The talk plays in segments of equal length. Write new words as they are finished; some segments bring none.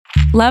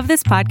Love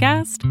this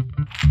podcast?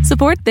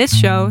 Support this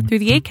show through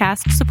the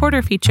Acast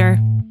supporter feature.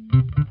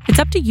 It's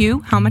up to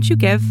you how much you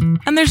give,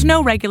 and there's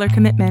no regular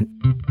commitment.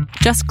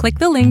 Just click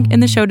the link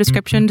in the show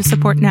description to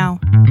support now.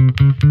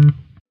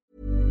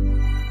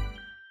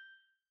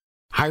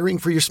 Hiring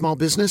for your small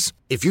business?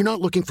 If you're not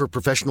looking for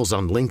professionals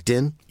on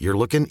LinkedIn, you're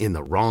looking in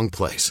the wrong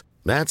place.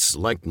 That's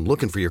like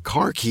looking for your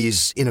car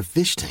keys in a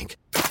fish tank.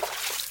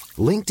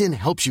 LinkedIn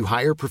helps you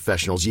hire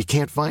professionals you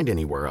can't find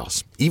anywhere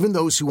else, even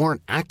those who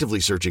aren't actively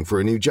searching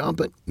for a new job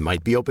but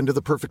might be open to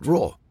the perfect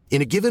role.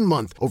 In a given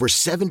month, over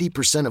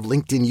 70% of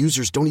LinkedIn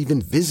users don't even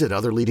visit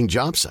other leading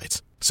job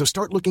sites. So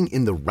start looking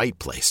in the right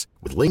place.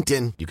 With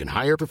LinkedIn, you can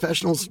hire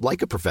professionals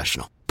like a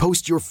professional.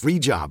 Post your free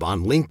job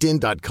on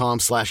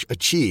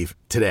linkedin.com/achieve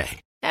today.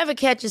 Ever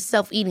catch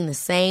yourself eating the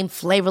same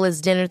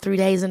flavorless dinner 3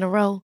 days in a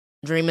row?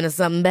 Dreaming of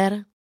something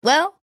better?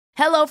 Well,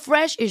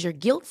 HelloFresh is your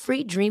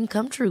guilt-free dream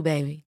come true,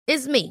 baby.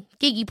 It's me,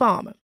 Keke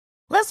Palmer.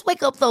 Let's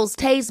wake up those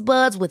taste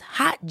buds with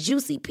hot,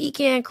 juicy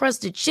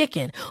pecan-crusted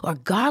chicken or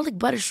garlic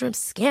butter shrimp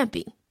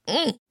scampi.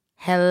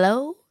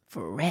 Hello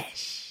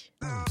Fresh.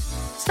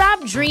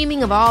 Stop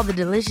dreaming of all the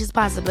delicious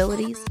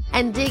possibilities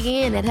and dig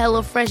in at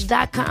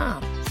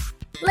HelloFresh.com.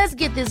 Let's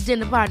get this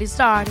dinner party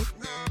started.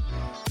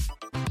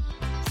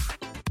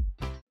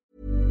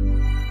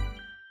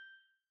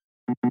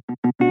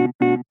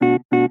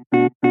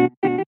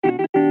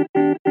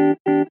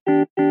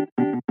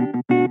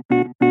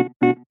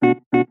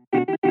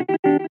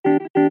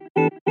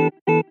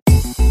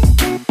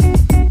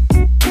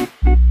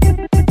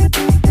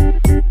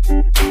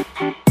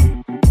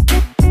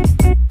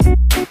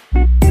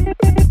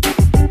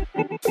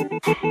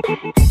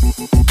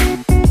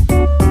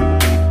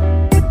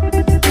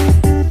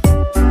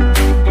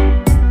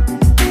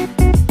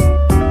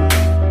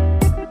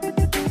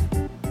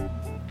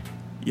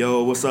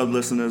 Yo, what's up,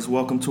 listeners?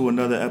 Welcome to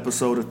another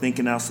episode of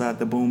Thinking Outside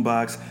the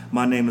Boombox.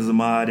 My name is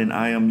Ahmad, and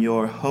I am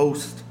your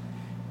host.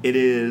 It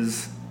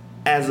is,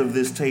 as of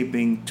this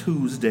taping,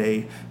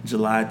 Tuesday,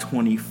 July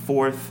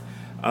 24th.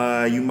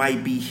 You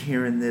might be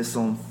hearing this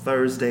on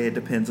Thursday. It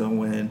depends on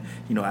when,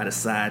 I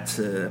decide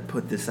to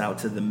put this out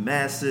to the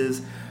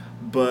masses.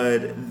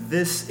 But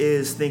this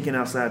is Thinking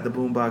Outside the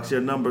Boombox,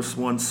 your number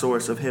one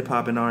source of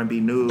hip-hop and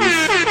R&B news.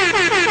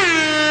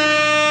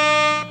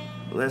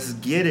 Let's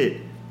get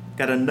it.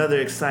 Got another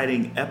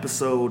exciting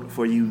episode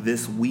for you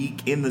this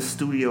week. In the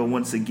studio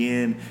once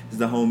again is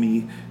the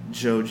homie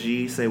Joe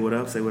G. Say what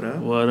up, say what up.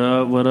 What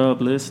up,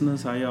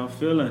 listeners? How y'all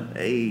feeling?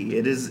 Hey,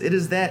 it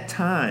is that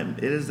time.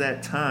 It is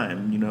that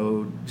time.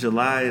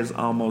 July is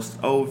almost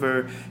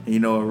over.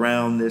 And,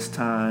 around this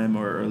time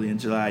or early in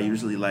July, I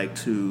usually like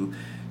to,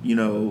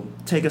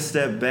 take a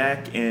step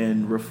back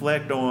and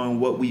reflect on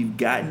what we've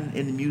gotten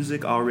in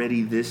music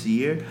already this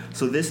year.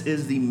 So this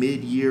is the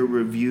mid-year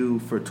review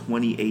for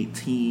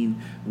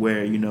 2018,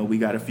 where, we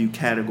got a few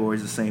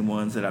categories, the same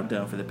ones that I've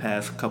done for the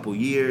past couple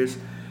years.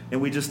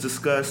 And we just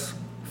discuss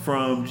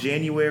from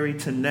January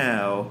to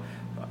now,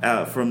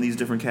 from these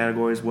different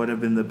categories, what have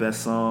been the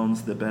best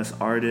songs, the best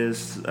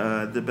artists,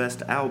 the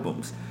best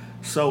albums.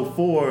 So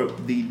for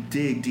the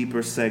Dig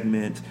Deeper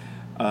segment,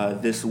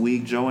 this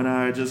week, Joe and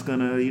I are just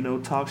gonna,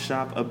 talk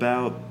shop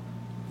about,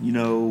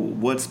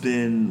 what's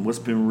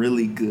been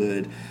really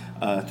good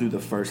through the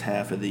first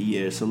half of the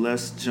year. So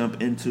let's jump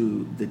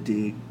into the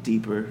Dig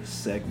Deeper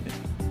segment.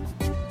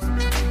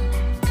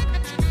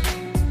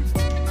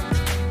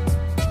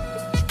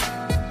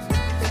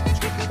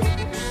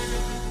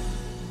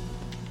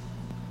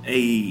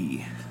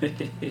 Hey.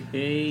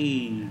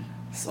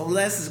 So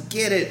let's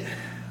get it.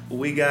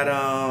 We got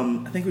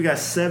I think we got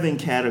 8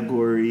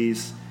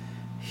 categories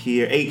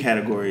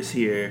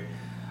here.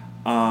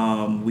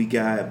 We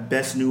got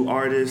Best New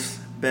Artist,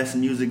 Best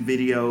Music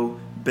Video,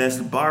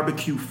 Best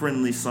Barbecue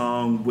Friendly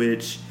Song,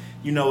 which,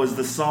 is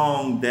the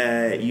song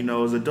that,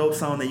 is a dope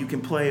song that you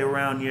can play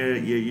around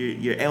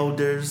your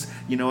elders,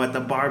 at the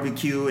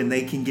barbecue, and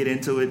they can get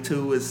into it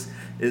too. Is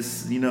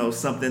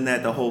something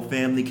that the whole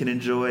family can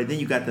enjoy. Then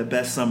you got the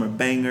Best Summer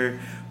Banger,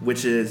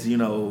 which is,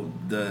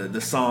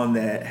 the song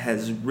that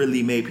has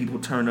really made people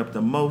turn up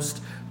the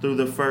most through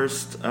the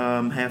first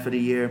half of the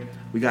year.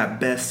 We got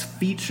Best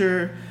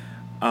Feature,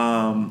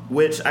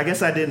 which I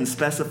guess I didn't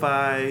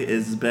specify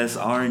is Best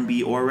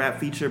R&B or Rap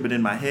Feature, but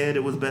in my head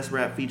it was Best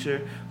Rap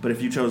Feature. But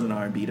if you chose an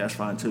R&B, that's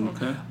fine too.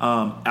 Okay.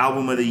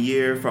 Album of the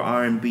Year for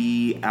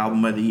R&B,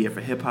 Album of the Year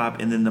for Hip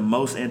Hop, and then the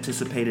most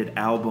anticipated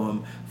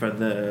album for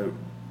the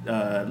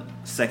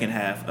second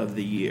half of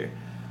the year.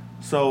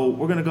 So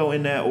we're gonna go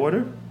in that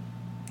order.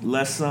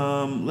 Let's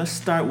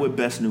start with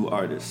Best New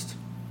Artist.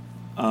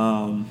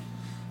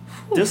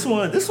 This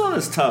one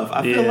is tough.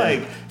 I feel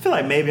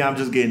like maybe I'm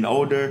just getting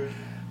older,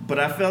 but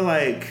I feel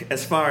like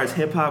as far as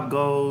hip hop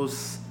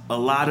goes, a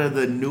lot of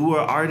the newer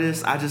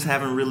artists I just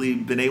haven't really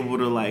been able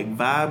to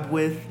vibe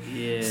with.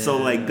 Yeah.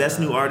 So Best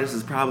New Artist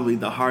is probably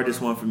the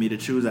hardest one for me to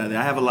choose out of there.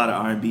 I have a lot of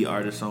R&B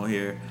artists on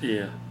here.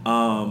 Yeah.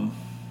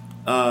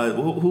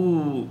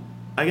 Who?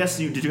 I guess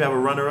did you have a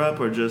runner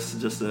up or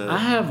just a? I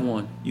have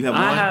one. You have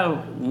one. I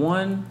have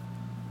one,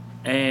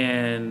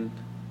 and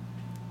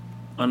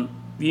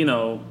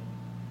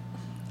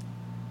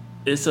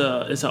it's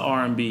an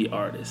R&B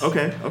artist.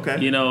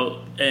 Okay. You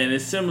know, and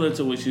it's similar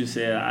to what you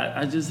said.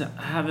 I just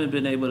haven't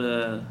been able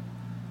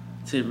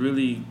to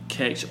really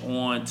catch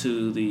on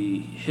to the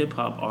hip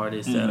hop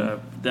artists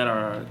that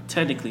are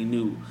technically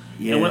new.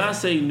 Yeah. And when I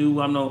say new,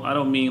 I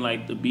don't mean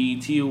like the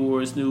BET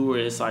Awards new, where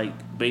it's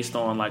like based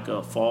on like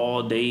a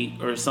fall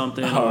date or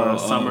something or a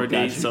summer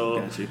date.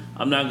 So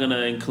I'm not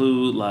gonna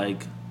include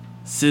like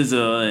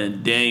SZA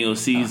and Daniel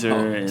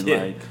Caesar and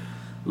like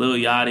Lil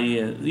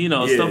Yachty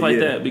and stuff like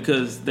that,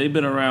 because they've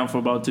been around for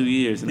about 2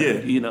 years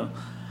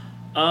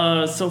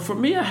now, so for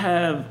me, I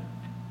have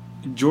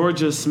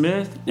Georgia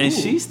Smith, and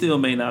she still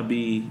may not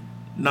be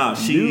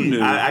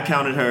new. I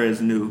counted her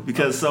as new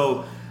because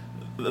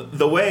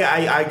the way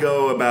I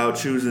go about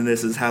choosing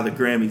this is how the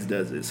Grammys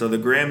does it. So the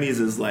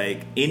Grammys is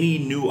like any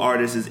new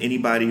artist is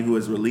anybody who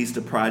has released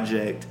a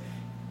project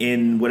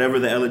in whatever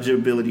the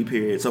eligibility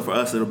period. So for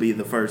us, it'll be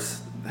the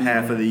first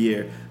half of the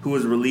year, who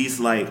has released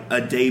like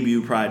a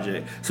debut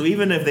project. So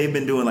even if they've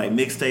been doing like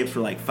mixtapes for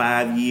like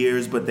 5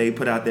 years, but they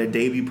put out their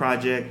debut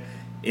project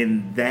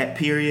in that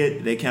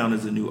period, they count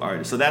as a new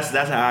artist. So that's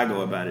how I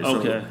go about it.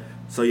 Okay.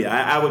 So yeah,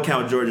 I would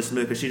count Georgia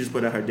Smith because she just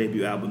put out her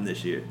debut album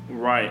this year.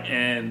 Right,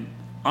 and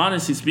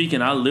honestly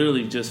speaking, I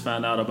literally just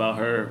found out about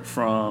her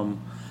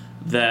from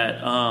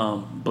that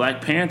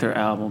Black Panther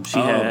album. She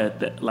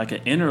had like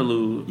an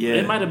interlude. Yeah.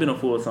 It might have been a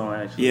full song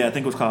actually. Yeah, I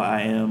think it was called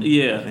I Am.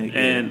 Yeah,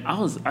 and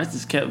I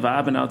just kept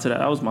vibing out to that.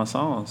 That was my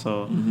song.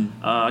 So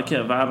I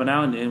kept vibing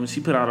out, and then when she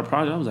put out a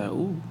project, I was like,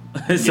 ooh.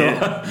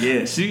 So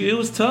it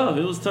was tough.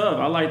 It was tough.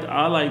 I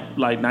like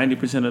like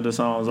 90% of the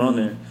songs on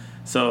there.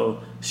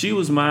 So she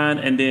was mine,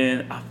 and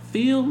then I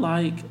feel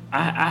like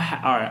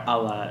I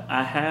lied.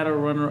 I had a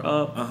runner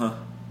up,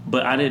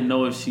 but I didn't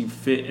know if she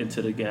fit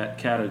into the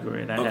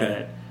category, and I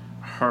had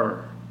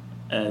her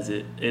as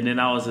it, and then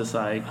I was just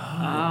like,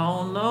 I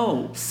don't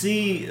know.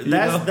 See,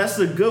 that's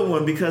a good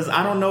one, because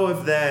I don't know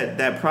if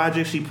that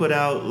project she put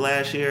out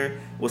last year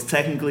was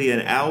technically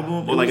an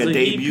album or like a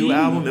debut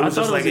album. It was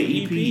just like an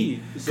EP,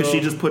 because she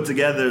just put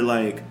together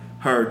like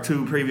her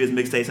 2 previous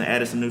mixtapes and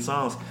added some new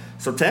songs.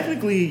 So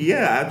technically,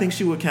 yeah, I think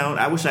she would count.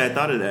 I wish I had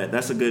thought of that.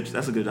 That's a good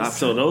option.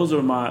 So those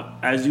are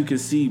as you can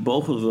see,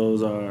 both of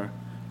those are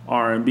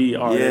R&B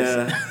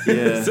artists.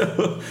 Yeah.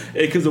 So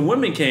because the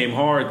women came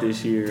hard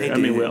this year.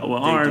 With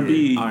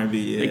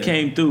R&B, it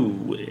came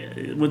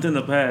through within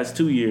the past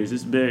 2 years.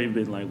 It's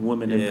been like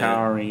women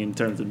empowering in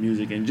terms of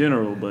music in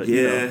general. But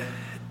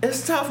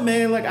it's tough,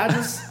 man. Like I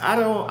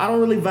don't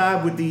really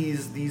vibe with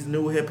these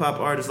new hip hop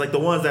artists, like the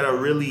ones that are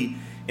really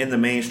in the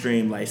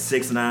mainstream, like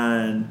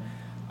 6ix9ine,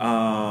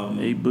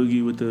 A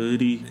Boogie with the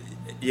hoodie.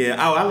 Yeah,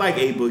 I like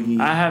A Boogie.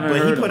 I haven't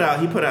heard. But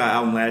he put out an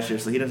album last year,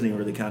 so he doesn't even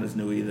really count as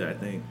new either, I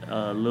think.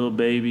 Lil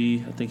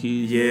Baby, I think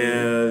he's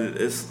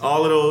it's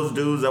all of those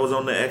dudes that was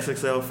on the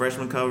XXL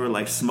freshman cover,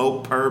 like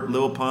Smoke Perp,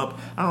 Lil Pump.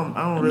 I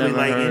don't really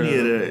like any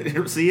of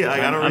the. See,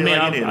 like I don't really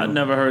like any of them. I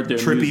never heard their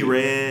Trippie music.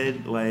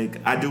 Red,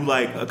 like I do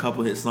like a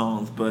couple hit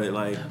songs, but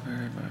like.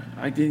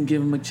 I didn't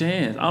give him a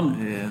chance.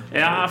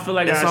 I feel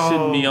like I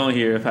shouldn't be on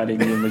here if I didn't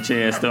give him a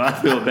chance. Though I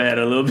feel bad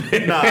a little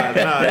bit. Nah,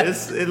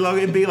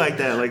 it be like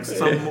that. Like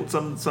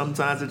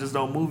sometimes it just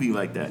don't move you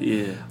like that.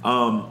 Yeah.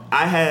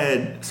 I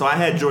had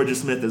Georgia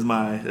Smith as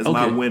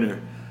my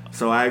winner.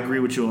 So I agree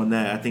with you on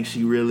that. I think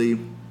she really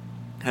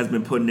has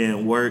been putting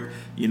in work.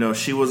 You know,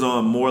 she was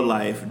on More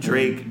Life.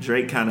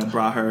 Drake kind of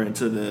brought her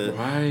into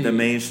the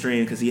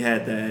mainstream because he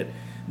had that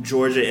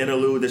Georgia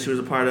interlude that she was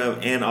a part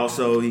of, and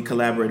also he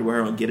collaborated with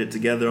her on Get It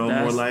Together on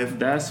More Life.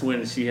 That's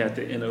when she had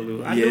the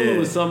interlude. I knew it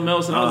was something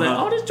else, and I was like,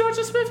 oh, this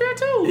Georgia Smith here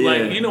too. Yeah.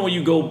 Like, you know, when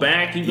you go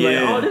back, you be like,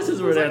 oh, this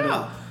is where that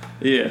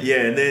is.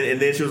 Yeah, and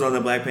then she was on the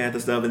Black Panther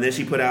stuff, and then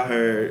she put out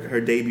her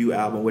debut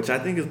album, which I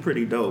think is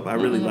pretty dope. I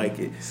really like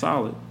it.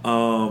 Solid.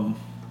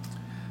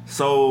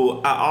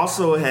 So I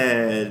also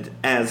had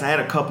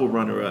a couple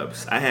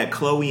runner-ups. I had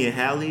Chloe and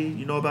Halle.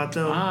 You know about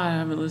them? I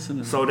haven't listened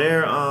to them. So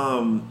they're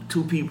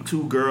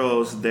two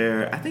girls.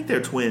 I think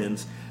they're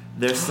twins.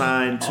 They're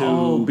signed to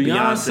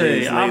Beyonce's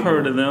label. I've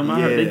heard of them. I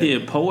heard they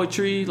did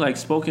poetry, like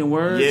spoken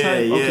word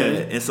type.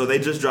 Okay. And so they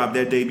just dropped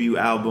their debut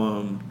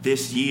album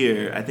this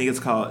year. I think it's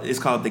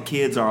called The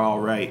Kids Are All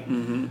Right.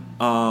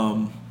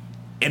 Mm-hmm.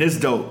 And it's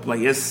dope.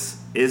 Like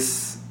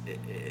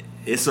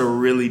it's a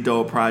really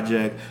dope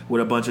project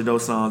with a bunch of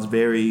those songs,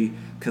 very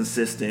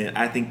consistent.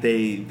 I think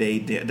they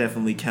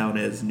definitely count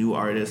as new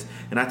artists,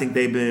 and I think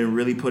they've been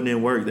really putting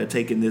in work. They're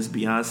taking this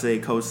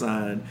Beyonce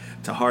cosign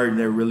to heart, and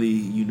they're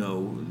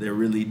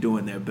really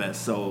doing their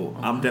best. So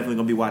I'm definitely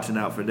gonna be watching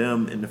out for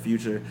them in the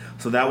future.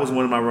 So that was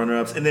one of my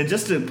runner-ups, and then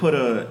just to put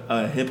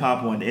a hip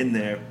hop one in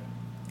there,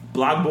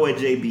 Block Boy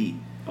JB.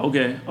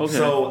 Okay.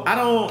 So I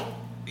don't,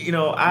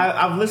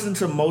 I've listened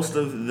to most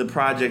of the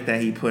project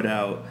that he put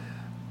out.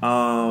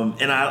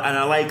 And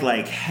I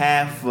like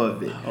half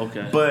of it.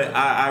 Okay. But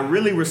I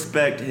really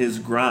respect his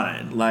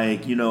grind.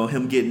 Like,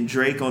 him getting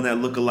Drake on that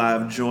Look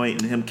Alive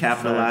joint and him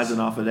capitalizing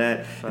off of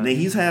that. And then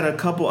he's had a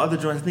couple other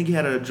joints. I think he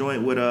had a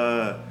joint with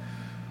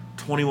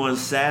 21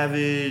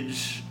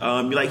 Savage.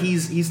 Like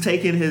he's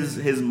taking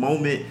his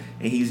moment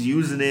and he's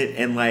using it,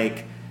 and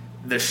like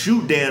the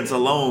shoot dance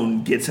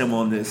alone gets him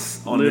on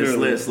this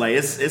list. Like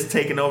it's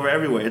taken over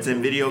everywhere. It's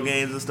in video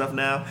games and stuff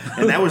now,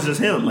 and that was just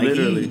him. Like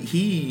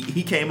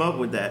he came up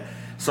with that.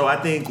 So I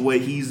think what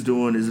he's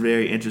doing is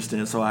very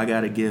interesting. So I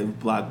got to give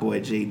Block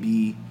Boy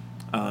JB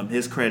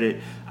his credit.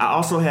 I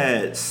also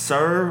had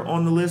Sir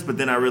on the list, but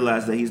then I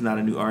realized that he's not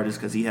a new artist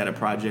because he had a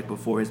project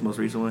before his most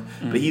recent one.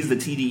 Mm-hmm. But he's the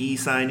TDE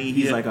signee.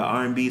 He's like an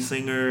R&B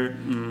singer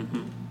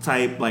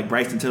type, like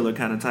Bryson Tiller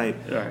kind of type.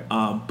 Right.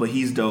 But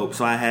he's dope.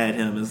 So I had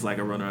him as like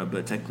a runner-up,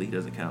 but technically he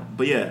doesn't count.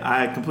 But yeah,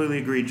 I completely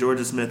agree.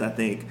 Jorja Smith, I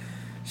think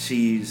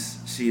she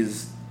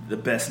is the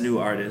best new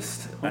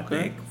artist, I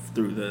think,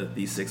 through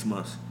these 6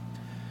 months.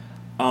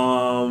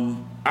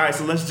 All right,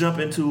 so let's jump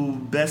into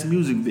best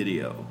music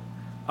video.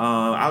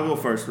 I'll go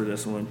first for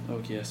this one. Oh,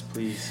 yes,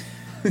 please.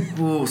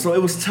 Ooh, so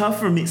it was tough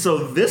for me.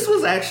 So this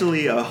was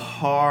actually a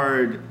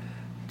hard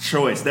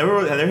choice. There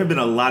have been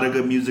a lot of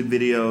good music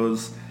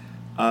videos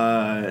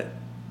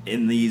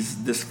in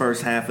this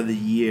first half of the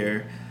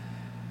year.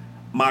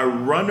 My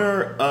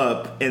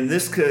runner-up, and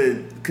this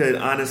could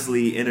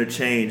honestly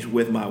interchange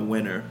with my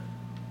winner.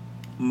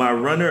 My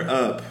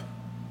runner-up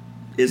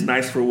is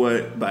Nice for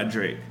What by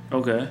Drake.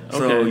 Okay.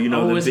 So, you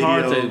know, it's video,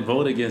 hard to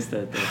vote against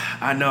that, though.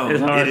 I know.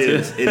 It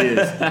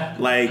is.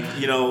 Like,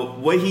 you know,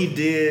 what he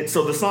did.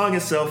 So the song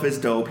itself is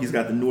dope. He's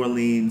got the New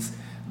Orleans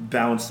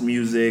bounce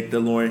music,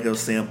 the Lauryn Hill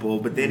sample.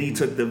 But then he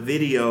took the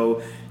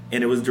video,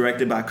 and it was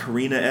directed by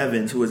Karina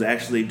Evans, who has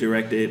actually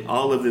directed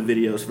all of the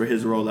videos for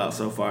his rollout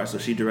so far. So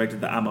she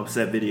directed the I'm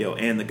Upset video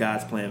and the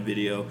God's Plan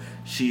video.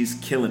 She's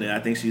killing it.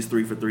 I think she's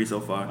 3 for 3 so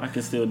far. I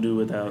can still do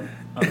without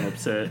I'm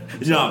Upset.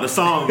 No, the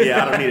song,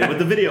 I don't need it. But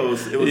the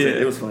videos,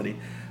 it was funny.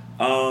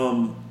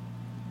 And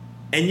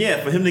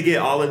yeah, for him to get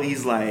all of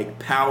these like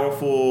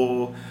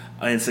powerful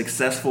and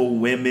successful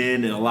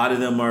women, and a lot of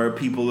them are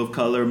people of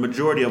color,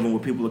 majority of them were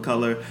people of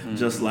color,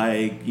 just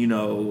like, you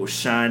know,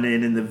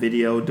 shining in the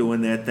video,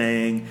 doing their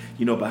thing,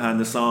 you know, behind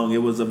the song.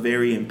 It was a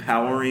very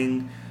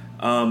empowering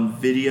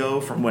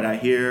video from what I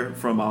hear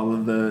from all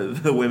of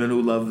the women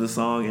who love the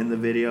song in the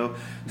video.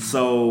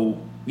 So,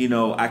 you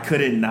know, I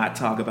couldn't not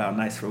talk about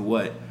Nice for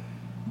What,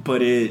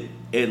 but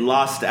it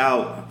lost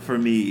out for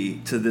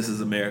me to This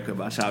Is America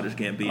by Childish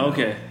Gambino.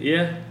 Okay,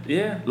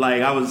 yeah.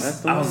 Like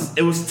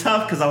it was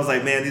tough because I was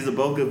like, man, these are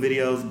both good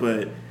videos,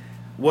 but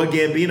what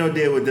Gambino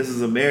did with This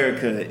Is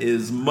America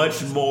is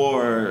much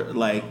more,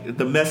 like,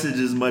 the message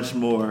is much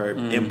more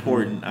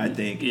important, I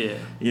think. Yeah.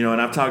 You know, and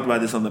I've talked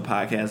about this on the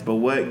podcast, but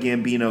what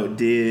Gambino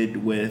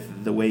did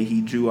with the way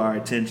he drew our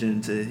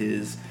attention to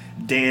his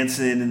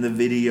dancing in the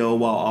video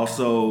while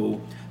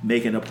also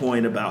making a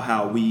point about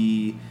how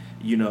we,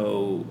 you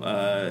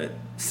know,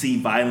 see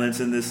violence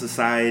in this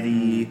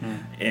society,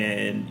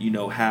 and, you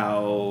know,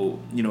 how,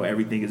 you know,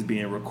 everything is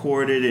being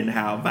recorded, and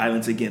how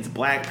violence against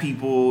black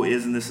people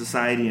is in this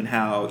society, and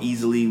how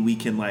easily we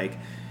can like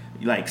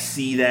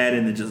see that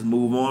and then just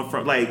move on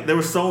from, like, there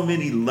were so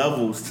many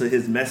levels to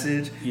his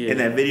message in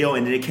that video,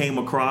 and it came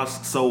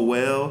across so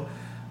well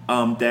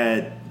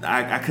that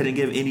I couldn't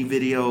give any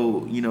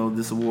video, you know,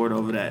 this award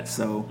over that.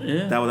 So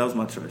that was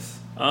my choice.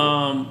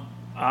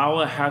 I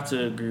would have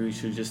to agree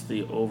with you. Just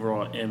the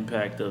overall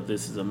impact of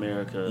This Is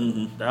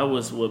America. That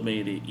was what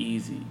made it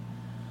easy.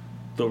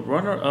 The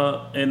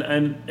runner-up,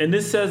 and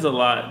this says a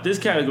lot. This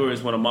category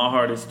is one of my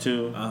hardest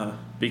too,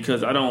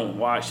 because I don't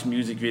watch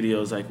music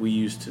videos like we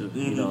used to.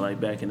 You know, like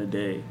back in the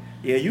day.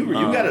 Yeah, you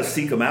gotta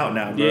seek them out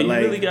now, bro. Yeah, you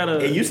like, really gotta.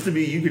 It used to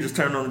be you could just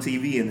turn on the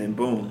TV and then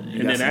boom,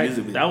 and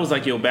then that was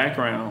like your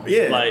background.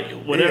 Yeah,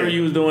 like whatever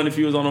you was doing. If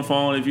you was on the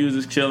phone, if you was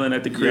just chilling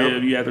at the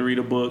crib, you had to read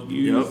a book.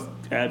 You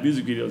had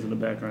music videos in the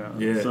background.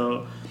 Yeah.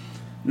 So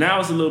now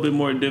it's a little bit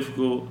more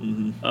difficult,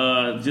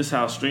 just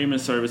how streaming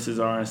services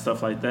are and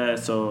stuff like that.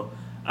 So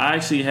I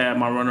actually had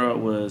my runner-up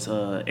was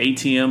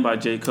ATM by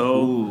J.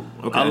 Cole. Ooh,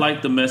 okay. I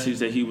like the message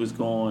that he was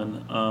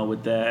going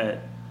with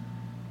that.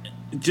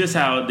 Just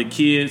how the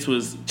kids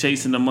was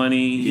chasing the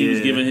money. He was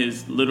giving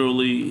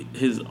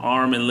his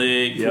arm and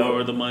leg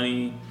for the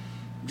money.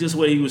 Just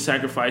what he was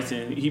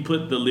sacrificing. He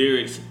put the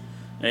lyrics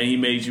and he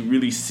made you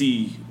really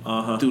see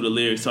through the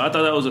lyrics. So I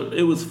thought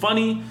it was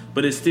funny,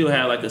 but it still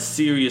had like a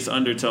serious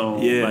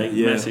undertone,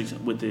 message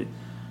with it.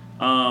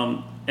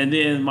 And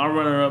then my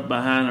runner-up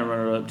behind the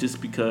runner-up,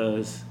 just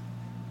because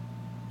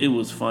it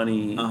was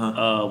funny,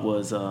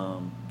 was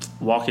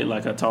Walk It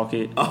Like I Talk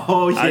It.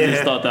 Oh, yeah. I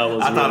just thought that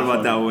was I thought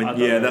about funny. that one.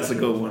 Yeah, that's a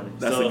good one. Funny.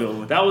 That's a good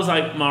one. That was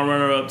like my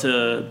runner-up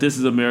to This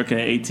Is America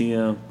and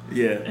ATM.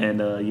 Yeah. And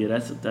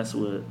that's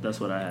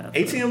what I have.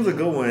 ATM's a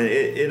good one.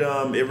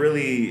 It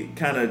really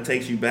kind of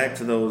takes you back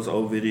to those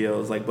old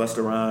videos, like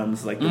Busta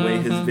Rhymes, like the way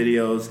his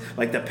videos,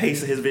 like the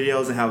pace of his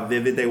videos and how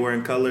vivid they were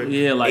in color.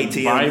 Yeah, like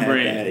ATM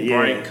vibrant,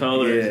 bright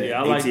colors.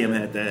 Yeah, I like ATM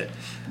that. had that.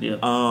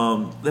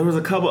 Yeah. There was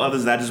a couple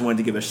others that I just wanted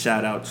to give a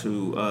shout out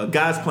to.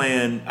 God's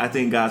Plan. I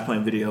think God's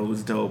Plan video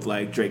was dope.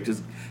 Like Drake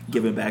just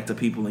giving back to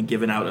people and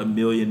giving out $1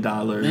 million.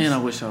 Man, I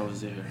wish I was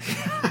there.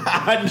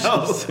 I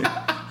know.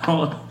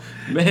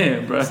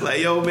 Man, bro. It's like,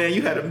 yo, man,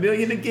 you had $1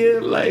 million to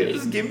give. Like,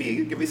 just give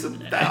me some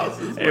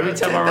thousands. Every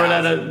time I run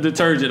out of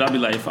detergent, I'll be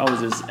like, if I was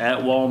just at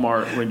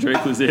Walmart when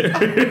Drake was there,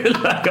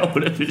 like I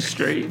would have been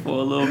straight for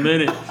a little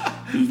minute.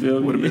 You feel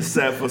me? Would have been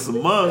set for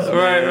some months.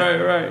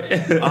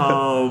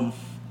 Right.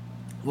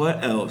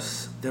 What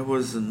else? There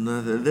was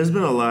another. There's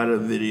been a lot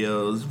of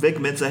videos. Vic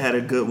Mensa had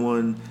a good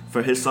one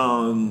for his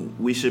song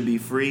 "We Should Be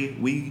Free."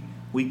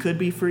 We could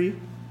be free.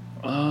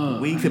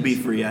 We could be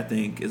free, I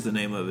think, is the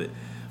name of it.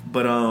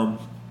 But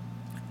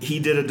he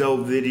did a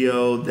dope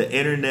video. The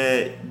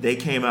internet, they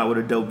came out with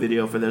a dope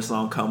video for their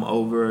song "Come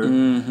Over,"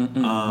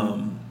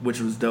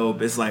 which was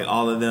dope. It's like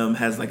all of them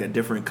has like a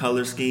different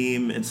color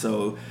scheme, and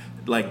so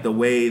like the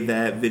way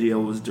that video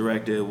was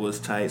directed was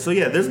tight. So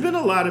yeah, there's been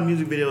a lot of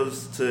music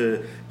videos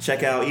to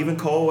check out. Even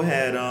Cole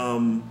had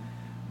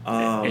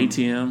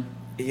ATM.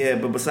 Yeah,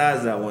 but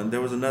besides that one, there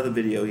was another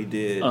video he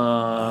did. She's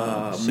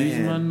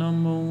my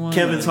number one.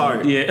 Kevin's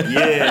Heart. Yeah.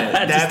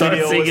 That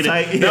video was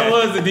tight. That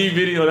was the deep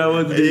video.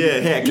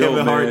 Had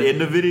Kevin Hart in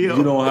the video.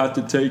 You don't have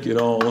to take it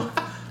all.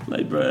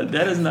 Like, bro,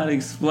 that does not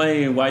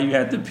explain why you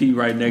had to pee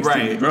right next to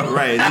me, bro.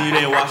 Right, you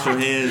didn't wash your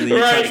hands and you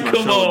touched my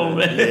shoulder. Come on,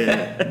 man.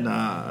 Yeah,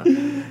 nah.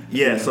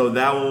 Yeah, so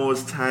that one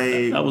was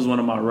tight. That was one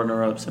of my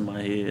runner-ups in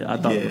my head. I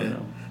thought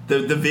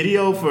the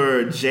video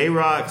for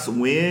J-Rock's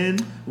Win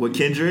with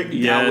Kendrick,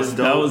 that was dope.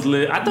 That was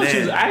lit. I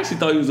actually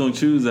thought he was gonna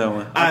choose that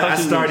one. I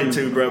started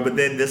to, bro, but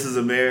then This Is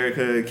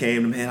America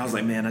came to me, and I was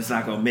like, man, that's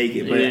not gonna make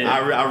it. But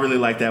I really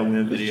like that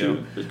Win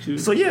video.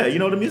 So yeah,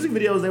 the music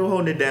videos, they were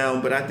holding it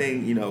down, but I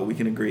think we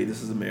can agree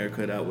This Is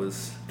America. That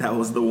was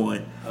the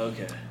one.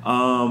 Okay.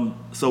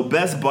 So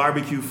best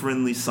barbecue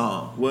friendly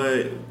song.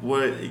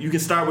 What you can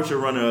start with your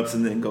runner-ups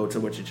and then go to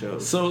what you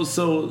chose. So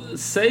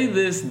say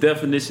this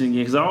definition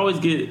again, because I always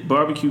get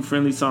barbecue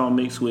friendly song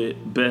mixed with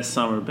best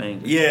summer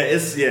banger.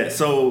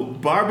 So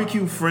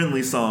barbecue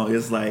friendly song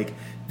is like,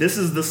 this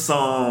is the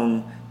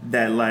song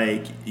that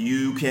like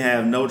you can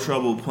have no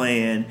trouble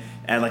playing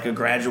at like a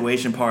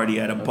graduation party,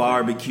 at a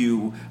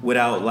barbecue,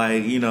 without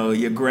like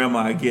your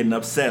grandma getting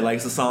upset. Like,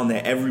 it's a song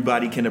that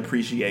everybody can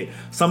appreciate.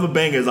 Summer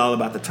banger is all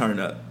about the turn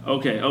up.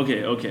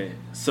 Okay.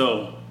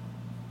 So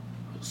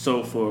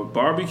for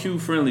barbecue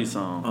friendly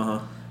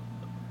song,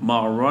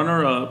 my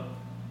runner up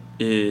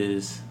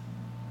is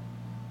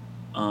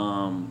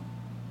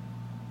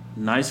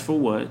Nice for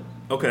What.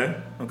 Okay.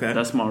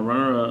 That's my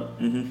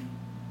runner-up.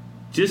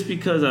 Just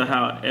because of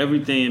how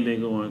everything been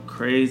going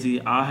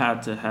crazy, I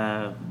have to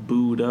have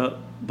Booed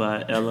Up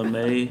by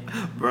LMA.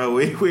 Bro,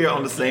 we are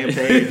on the same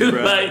page,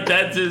 bro. Like,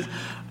 that just...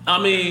 I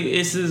mean,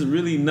 it's just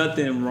really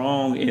nothing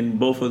wrong in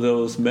both of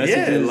those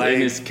messages. Yeah, like,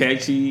 and it's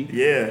catchy.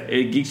 Yeah.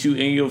 It gets you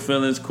in your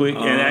feelings quick.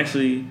 And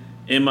actually...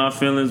 In My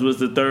Feelings was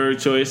the third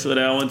choice for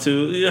that one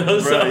too.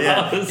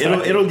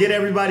 It'll get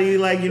everybody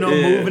like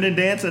moving and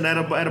dancing at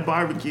a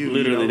barbecue.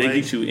 Literally,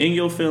 they get you in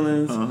your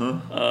feelings,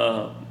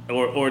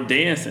 or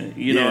dancing.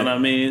 You know what I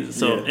mean?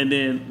 So and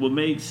then what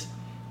makes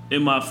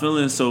In My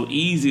Feelings so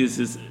easy is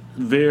this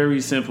very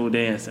simple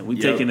dancing. We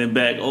taking it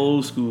back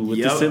old school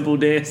with the simple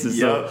dances.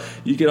 So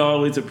you can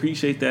always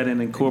appreciate that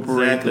and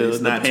incorporate the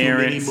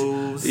parents. Too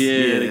many moves.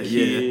 The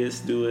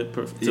kids do it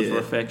to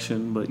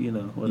perfection. But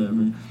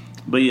whatever.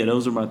 But yeah,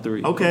 those are my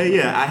three. Okay,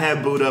 yeah, I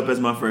had Boot Up as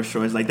my first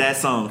choice. Like, that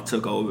song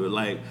took over.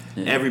 Like,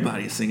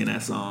 everybody's singing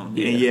that song.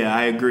 Yeah. And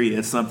I agree.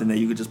 It's something that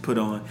you could just put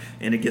on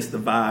and it gets the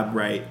vibe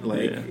right.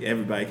 Like,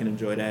 everybody can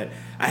enjoy that.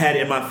 I had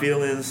In My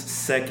Feelings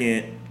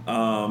second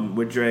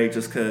with Drake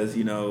just because,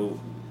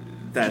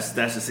 that's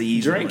just the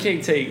easy Drake one.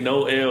 Can't take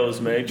no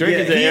L's, man. Drake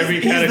is in every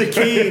category. He's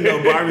the king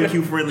of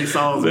barbecue-friendly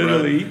songs,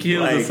 Literally, bro. he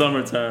kills the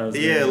summertime.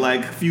 Yeah,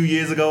 like a few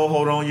years ago,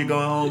 Hold On, You're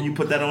Going Home, you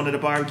put that on at the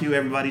barbecue,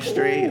 everybody's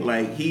straight.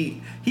 Like,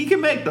 he can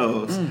make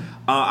those.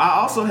 I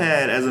also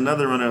had, as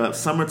another runner-up,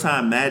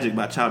 Summertime Magic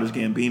by Childish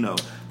Gambino.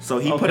 So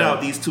he put out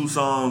these two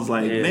songs,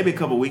 maybe a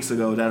couple weeks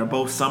ago, that are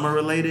both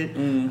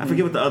summer-related. I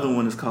forget what the other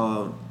one is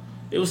called.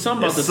 It was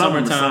something about the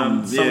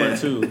summertime, summer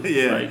too.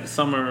 Like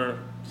summer...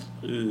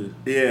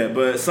 Yeah,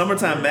 but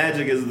Summertime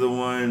Magic is the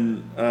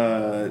one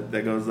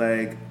that goes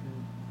like,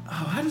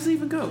 how does it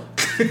even go?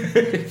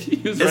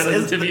 It was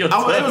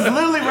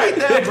literally right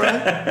there,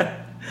 bro.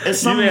 It's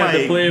something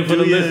like, to play it for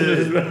the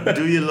listeners, bro.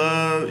 Do you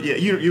love? Yeah,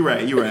 you're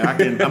right.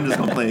 I'm just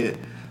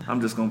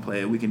gonna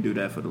play it. We can do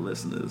that for the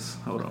listeners.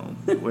 Hold on.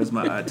 Where's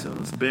my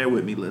iTunes? Bear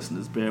with me,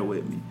 listeners. Bear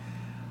with me.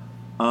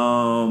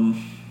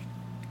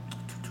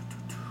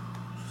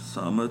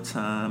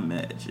 Summertime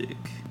Magic.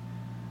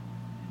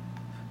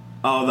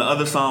 Oh, the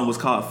other song was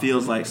called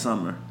Feels Like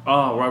Summer.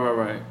 Oh,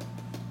 right.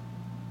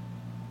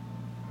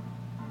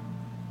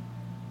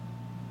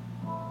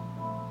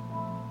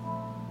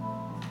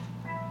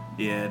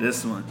 Yeah,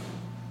 this one.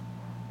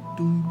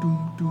 Doom,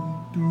 doom,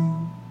 doom,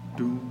 doom,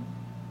 doom.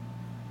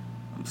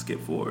 I'm gonna skip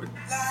forward.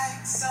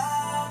 Like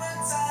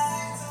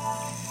summertime,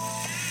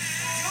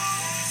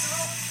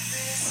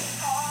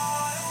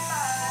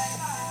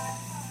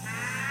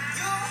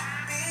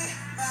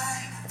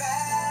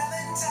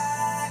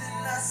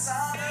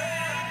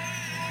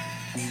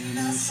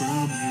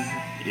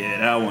 Yeah,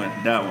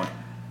 that one.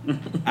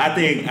 I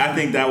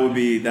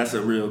think that's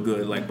a real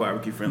good like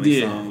barbecue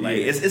friendly song. Like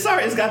it's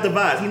alright, it's got the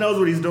vibes. He knows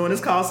what he's doing.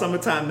 It's called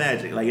Summertime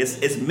Magic. Like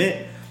it's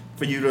meant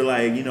for you to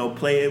like, you know,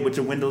 play it with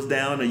your windows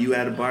down, or you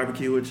at a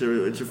barbecue with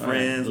your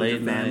friends, with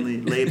your family,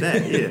 laid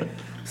back. Yeah.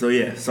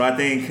 So I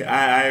think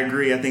I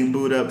agree. I think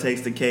Boot Up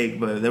takes the cake,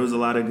 but there was a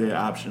lot of good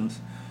options.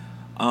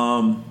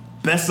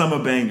 Best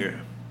summer banger.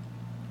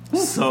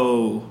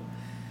 So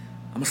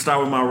I'm gonna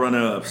start with my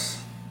runner-ups.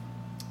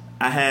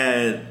 I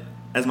had,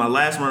 as my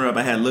last runner-up,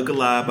 I had Look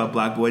Alive by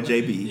Block Boy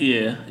JB.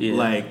 Yeah.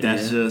 Like,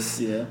 that's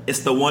it's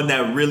the one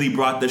that really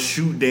brought the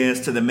shoot dance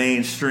to the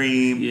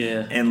mainstream.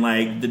 Yeah. And,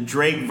 like, the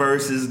Drake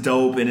verse is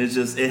dope, and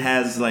it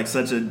has, like,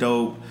 such a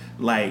dope,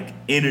 like,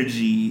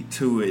 energy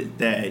to it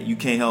that you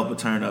can't help but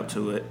turn up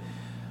to it.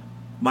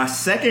 My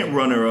second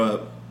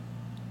runner-up,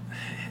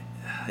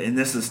 and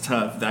this is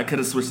tough. I could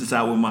have switched this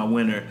out with my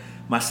winner.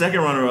 My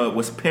second runner-up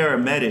was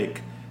Paramedic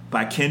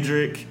by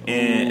Kendrick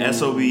and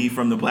S.O.B.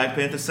 from the Black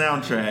Panther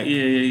soundtrack.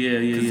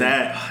 Yeah.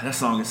 That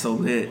song is so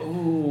lit.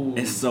 Ooh.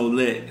 It's so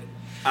lit.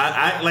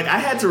 I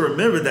had to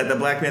remember that the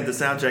Black Panther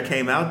soundtrack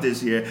came out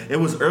this year. It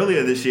was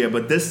earlier this year,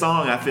 but this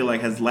song I feel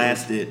like has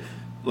lasted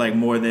like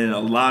more than a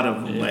lot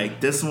of them. Like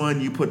this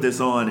one, you put this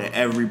on and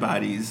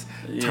everybody's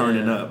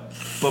turning up.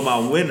 But my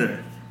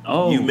winner,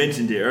 you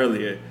mentioned it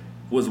earlier,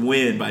 was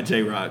Win by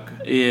J-Rock.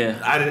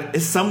 Yeah.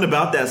 It's something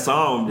about that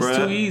song, bro. It's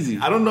too easy.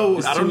 I don't know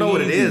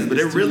what it is, but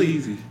it's it really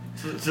easy.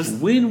 Just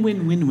win.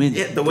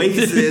 Yeah, the way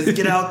he says,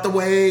 get out the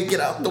way,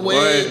 get out the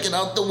way, Right. get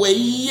out the way.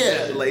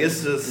 Yeah, like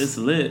it's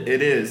lit.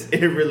 It is.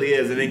 It really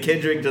is. And then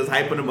Kendrick just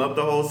hyping him up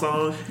the whole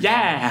song.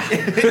 Yeah.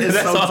 It's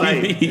That's so all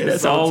tight. we need. It's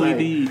That's so all tight.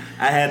 we need.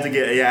 I had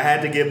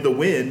to give the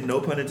win,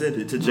 no pun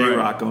intended, to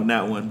J-Rock on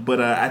that one.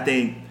 But I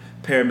think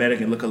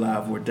Paramedic and Look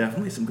Alive were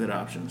definitely some good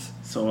options.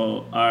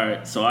 So, all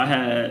right. So I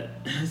had,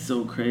 it's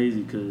so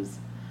crazy because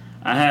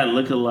I had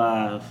Look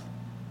Alive.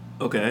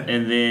 Okay.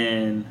 And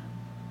then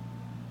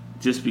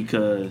just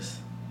because,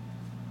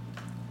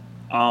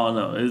 I don't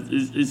know.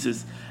 It's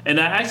just, and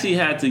I actually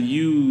had to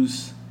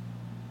use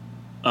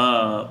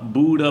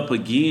Boot Up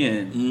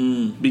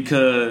again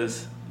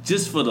because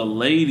just for the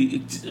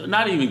ladies,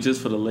 not even just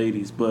for the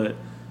ladies, but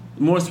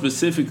more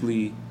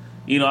specifically,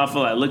 you know, I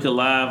feel like Look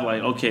Alive,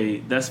 like, okay,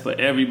 that's for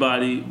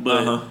everybody.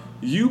 But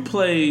you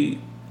play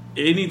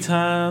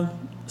anytime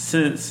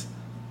since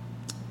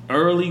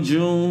early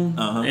June,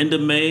 end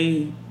of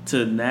May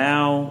to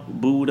now,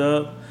 Boot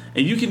Up.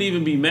 And you can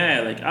even be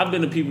mad. Like, I've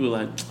been to people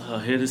like, oh,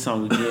 hear this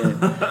song again.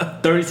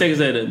 30 seconds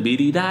later,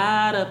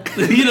 beady-da-da.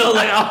 You know,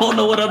 like, I don't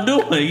know what I'm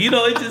doing. You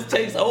know, it just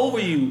takes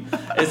over you.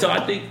 And so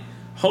I think,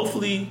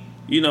 hopefully,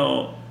 you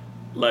know,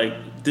 like,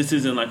 this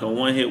isn't like a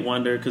one-hit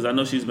wonder because I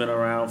know she's been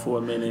around for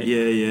a minute.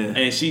 Yeah.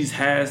 And she's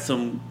had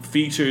some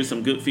features,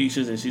 some good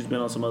features, and she's been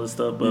on some other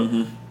stuff. But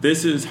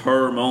this is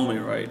her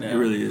moment right now. It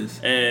really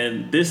is.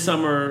 And this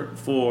summer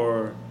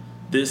for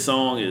this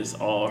song is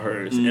all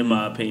hers, in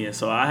my opinion.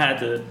 So I had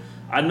to...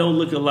 I know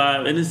Look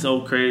Alive, and it's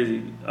so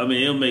crazy. I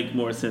mean, it'll make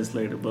more sense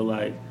later, but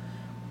like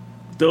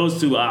those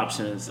two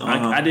options,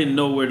 I didn't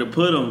know where to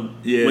put them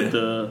with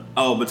the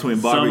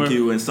between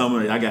barbecue and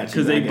summer. I got you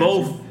because they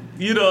both,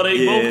 you know,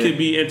 they both could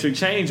be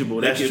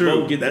interchangeable. That's they could true.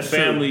 both get That's the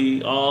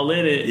family all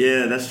in it.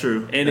 Yeah, that's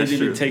true. And that's it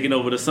could be taking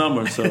over the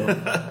summer. So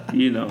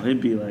you know,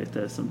 it'd be like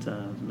that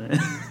sometimes, man.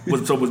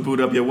 So was Boot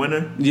Up your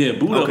winner? Yeah,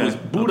 Boot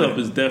Up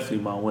is definitely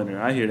my winner.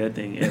 I hear that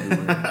thing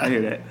everywhere. I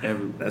hear that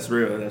everywhere. That's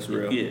real. That's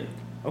real. Yeah.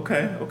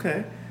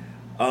 Okay.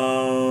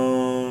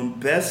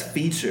 Best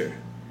feature.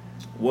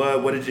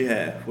 What did you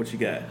have? What you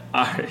got?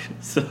 All right.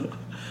 So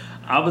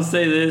I would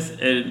say this,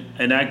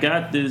 and I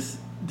got this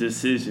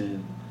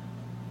decision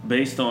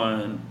based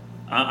on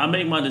I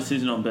make my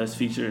decision on best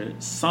feature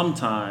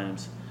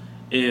sometimes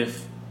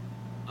if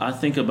I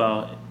think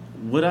about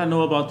would I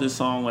know about this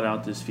song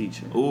without this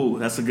feature. Ooh,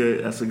 that's a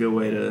good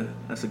way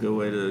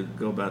to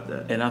go about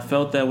that. And I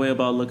felt that way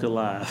about Look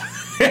Alive.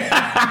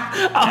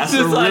 That's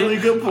a really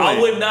good point.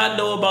 I would not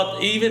know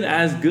about, even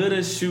as good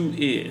as Shoot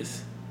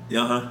is.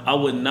 I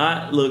would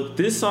not look.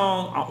 This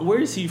song. Where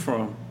is he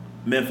from?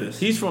 Memphis.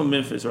 He's from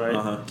Memphis,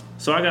 right?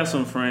 So I got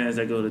some friends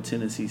that go to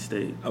Tennessee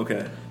State.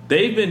 Okay.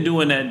 They've been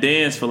doing that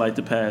dance for like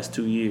the past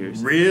 2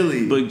 years.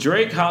 Really? But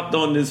Drake hopped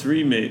on this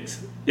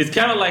remix. It's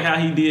kind of like how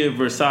he did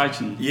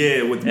Versace.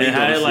 Yeah, with Migos. And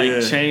how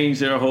it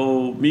changed their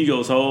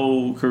Migos'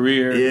 whole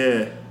career.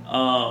 Yeah.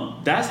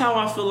 That's how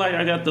I feel like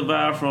I got the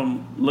vibe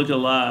from Look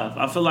Alive.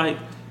 I feel like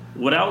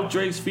without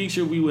Drake's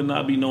feature, we would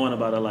not be knowing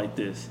about it like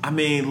this. I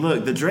mean,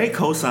 look, the Drake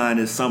cosign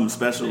is something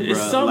special, bro. It's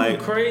something like,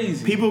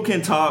 crazy. People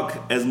can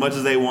talk as much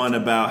as they want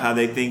about how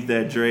they think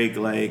that Drake,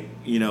 like,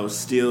 you know,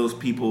 steals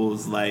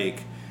people's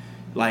like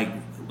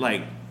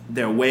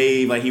their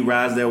wave, like he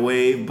rides their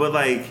wave. But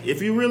like,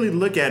 if you really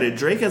look at it,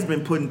 Drake has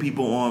been putting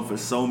people on for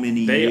so many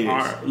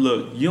years.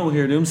 Look, you don't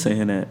hear them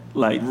saying that.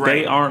 Like Right.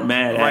 they aren't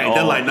mad at all.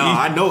 They're like, no,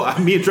 I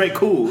know. Me and Drake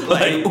cool.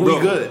 Like, we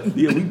good.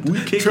 Yeah,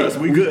 we kick Trust,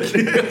 it. we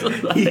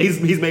good. Like,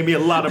 he's made me a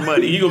lot of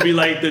money. You gonna be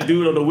like the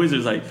dude on the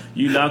Wizards, like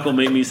you not gonna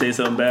make me say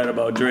something bad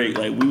about Drake.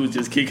 Like we was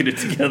just kicking it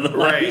together.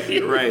 Like,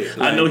 Right.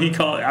 I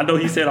know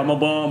he said I'm a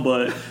bum,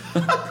 but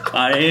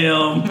I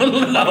am.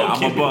 No,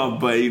 I'm a bum,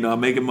 but I'm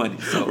making money.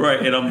 So.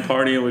 Right, and I'm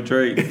partying with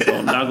Drake, so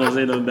I'm not gonna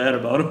say nothing bad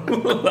about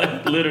him.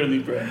 Like literally,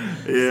 bro.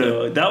 Yeah.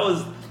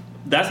 So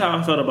that's how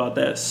I felt about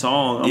that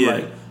song. I'm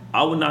like,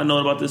 I would not know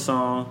about this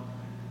song.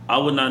 I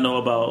would not know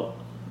about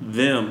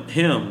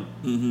him,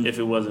 if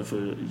it wasn't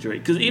for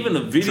Drake. Because even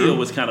the video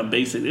was kind of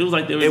basic. It was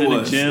like they was in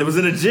a gym. It was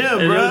in a gym,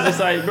 and bro. it was just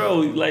like, bro,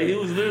 like it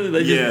was literally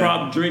they just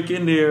propped Drake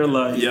in there,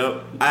 like.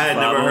 Yep. I had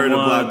never heard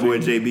of Block Boy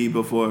JB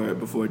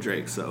before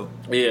Drake, so.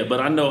 Yeah, but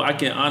I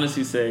can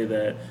honestly say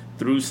that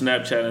through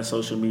Snapchat and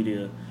social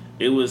media,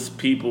 it was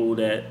people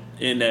that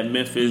in that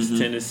Memphis,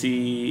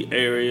 Tennessee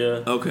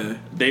area. Okay.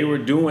 They were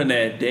doing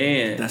that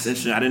dance. That's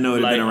interesting. I didn't know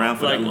it had been around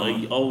for that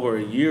long. Like over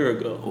a year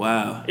ago.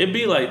 Wow. It'd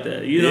be like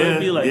that.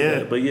 It'd be like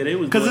that. But yeah, they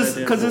was doing that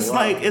because it's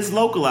like it's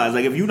localized.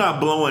 Like if you're not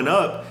blowing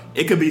up,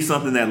 it could be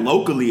something that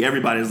locally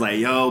everybody's like,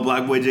 yo,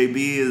 Block Boy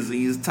JB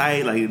he's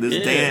tight. Like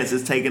this dance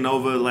is taking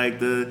over. Like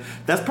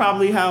that's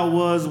probably how it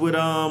was with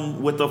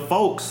the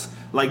Folks.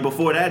 Like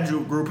before that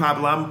grew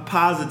popular, I'm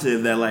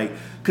positive that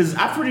because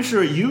I'm pretty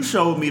sure you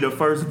showed me the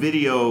first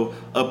video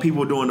of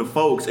people doing the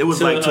Folks. It was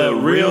to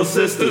Real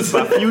Sisters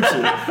by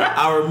Future.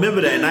 I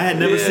remember that, and I had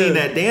never seen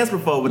that dance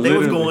before, but they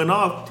was going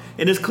off.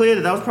 And it's clear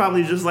that was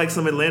probably just like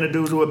some Atlanta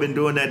dudes who had been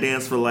doing that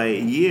dance for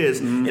years,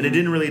 and it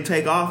didn't really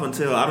take off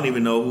until I don't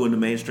even know who in the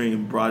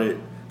mainstream brought it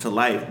to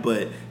life,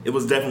 but it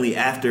was definitely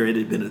after it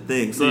had been a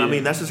thing. So I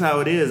mean, that's just how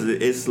it is.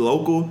 It's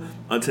local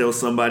until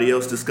somebody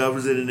else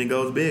discovers it and it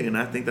goes big, and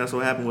I think that's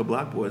what happened with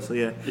Block Boy. So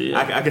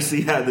I can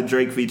see how the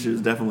Drake feature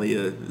is definitely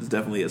a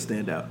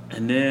standout.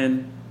 And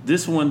then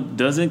this one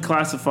doesn't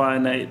classify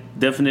in that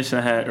definition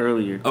I had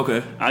earlier.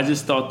 Okay, I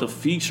just thought the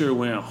feature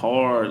went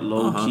hard,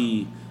 low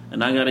key.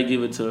 And I gotta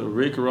give it to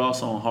Rick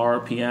Ross on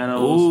Hard Pianos.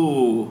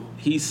 Ooh,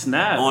 he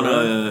snapped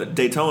on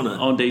Daytona.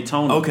 On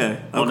Daytona. Okay.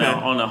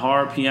 On the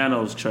Hard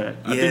Pianos track.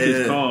 I think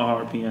it's called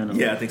Hard Pianos.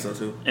 Yeah, I think so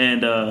too.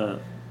 And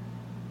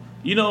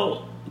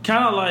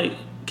kind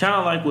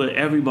of like what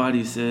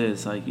everybody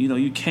says. Like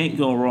you can't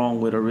go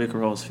wrong with a Rick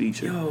Ross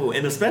feature. Yo,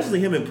 and especially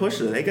him and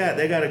Pusha, they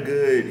got a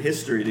good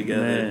history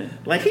together. Man.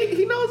 Like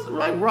he knows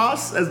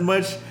Ross as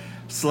much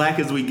slack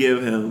as we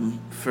give him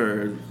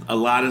for a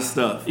lot of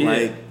stuff. Yeah.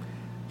 Like.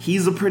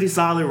 He's a pretty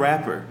solid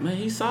rapper. Man,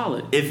 he's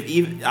solid.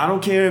 If I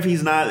don't care if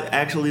he's not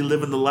actually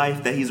living the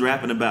life that he's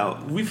rapping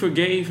about. We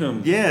forgave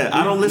him. Yeah,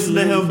 I don't listen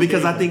to him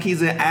because I think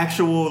he's an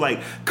actual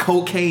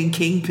cocaine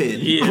kingpin.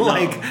 Yeah,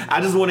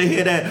 I just want to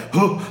hear that.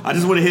 I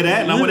just want to hear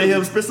that, and I want to hear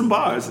him spit some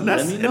bars. And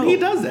he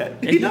does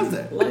that. He does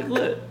that. Like,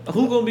 look,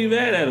 who gonna be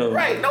mad at him?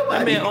 Right,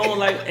 nobody. That man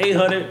own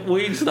 800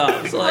 weed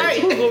stops. Who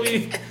gonna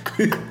be?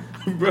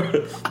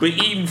 Bro, but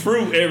eating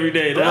fruit every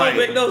day. That don't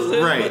make no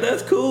sense, but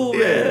that's cool,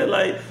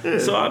 man.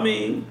 So I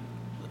mean,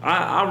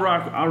 I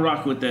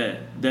rock with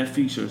that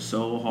feature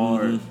so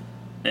hard.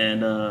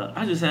 And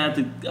I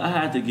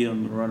had to give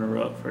him the runner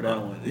up for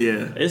that one.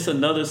 Yeah. It's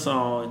another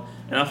song,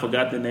 and I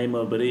forgot the name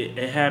of it, but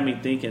it had me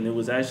thinking it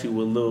was actually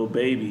with Lil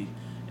Baby.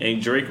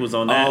 And Drake was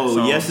on that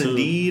song Yes too.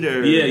 Indeed?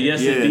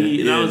 Yes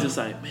Indeed. And I was just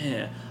like,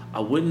 man, I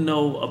wouldn't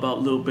know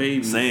about Lil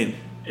Baby. Same.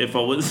 If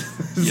I was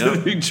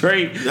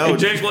Drake, if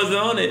Drake wasn't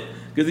on it,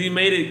 because he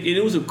made it, and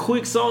it was a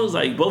quick song. It was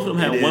like both of them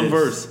had one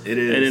verse, it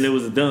is, and then it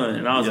was done.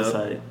 And I was just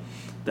like,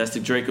 "That's the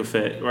Drake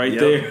effect right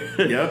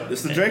there." Yep,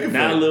 it's the Drake effect.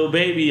 Now Lil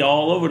Baby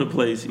all over the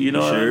place. You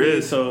know what I mean?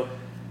 Is. So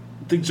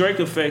the Drake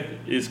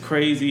effect is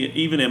crazy.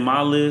 Even in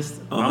my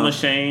list, I'm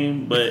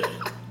ashamed, but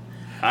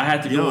I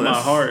had to go with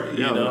my heart.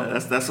 You know,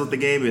 that's what the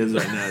game is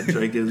right now.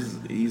 Drake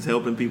he's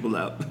helping people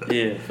out.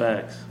 Yeah,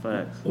 facts.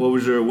 What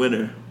was your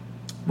winner?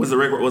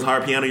 Was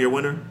Hard Piano your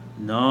winner?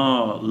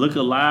 No, Look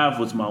Alive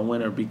was my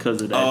winner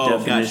because of that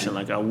definition.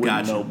 Gotcha. I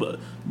wouldn't know,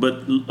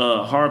 but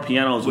Hard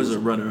Pianos was a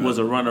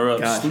runner up,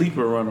 Gotcha.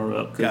 Sleeper runner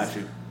up. Got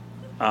you.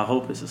 I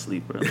hope it's a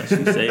sleeper unless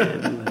you say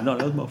it. Like, no,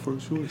 that's my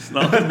first choice.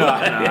 No, no,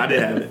 I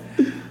didn't have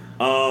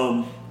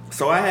it.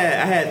 So I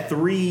had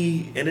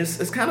three, and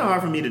it's kind of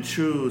hard for me to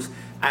choose.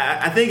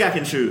 I think I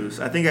can choose.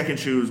 I think I can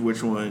choose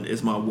which one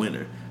is my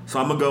winner. So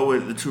I'm gonna go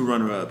with the two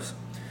runner-ups.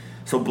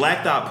 So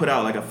Black Thought put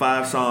out a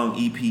 5-song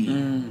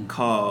EP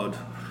called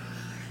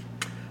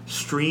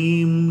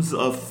Streams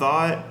of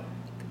Thought,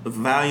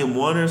 Volume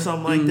 1 or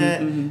something like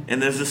that.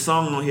 And there's this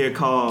song on here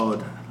called,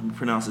 let me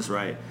pronounce this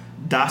right,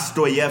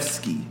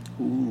 Dostoevsky.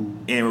 Ooh.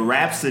 And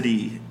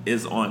Rhapsody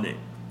is on it.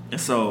 And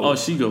so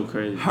she go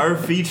crazy. Her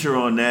feature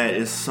on that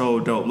is so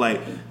dope.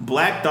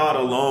 Black Thought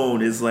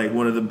alone is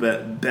one of the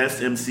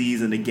best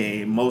MCs in the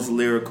game, most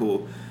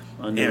lyrical.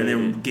 And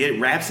then get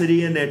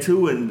Rhapsody in there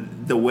too,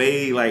 and the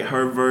way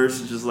her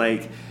verse just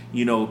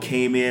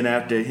came in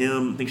after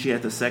him. I think she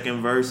had the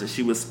second verse, and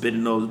she was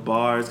spitting those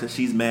bars because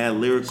she's mad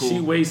lyrical. She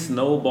wastes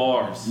no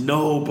bars.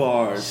 No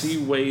bars. She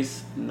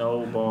wastes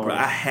no bars. Bro,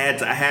 I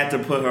had to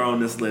put her on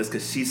this list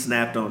because she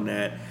snapped on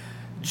that.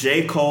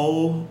 J.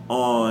 Cole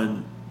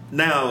on.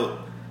 Now,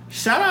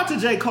 shout out to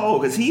J. Cole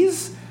because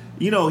he's,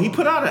 he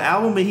put out an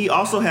album and he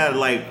also had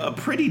like a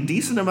pretty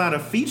decent amount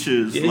of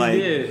features. Yeah,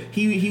 like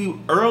he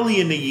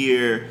early in the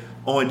year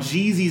on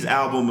Jeezy's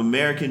album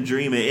American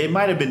Dream. It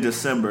might have been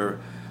December,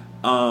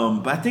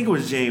 but I think it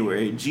was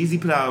January. Jeezy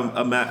put out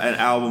an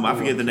album. I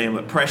forget the name,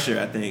 but Pressure,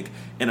 I think.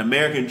 And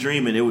American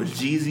Dream, and it was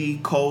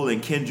Jeezy, Cole,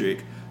 and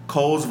Kendrick.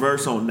 Cole's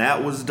verse on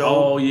that was dope.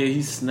 Oh yeah,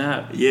 he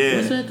snapped. Yeah,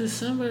 was that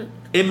December?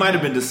 It might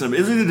have been December.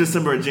 It was either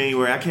December or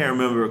January. I can't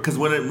remember because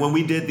when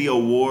we did the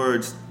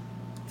awards,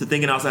 the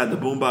Thinking Outside the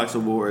Boombox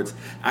Awards,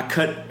 I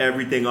cut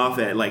everything off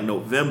at like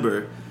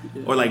November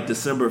or like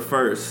December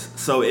 1st.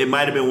 So it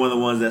might have been one of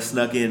the ones that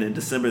snuck in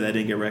December that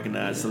didn't get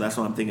recognized. So that's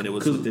why I'm thinking it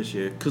was this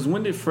year. Because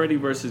when did Freddie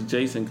versus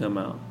Jason come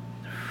out?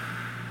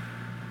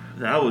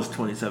 That was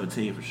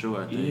 2017 for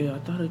sure, I think. Yeah, I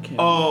thought it came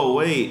out.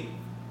 Wait.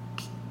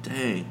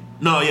 Dang.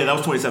 No, yeah, that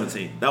was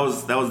 2017. That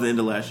was the end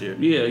of last year.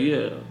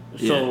 Yeah.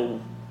 So,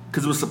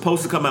 because it was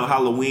supposed to come out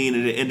Halloween,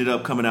 and it ended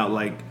up coming out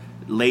like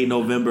late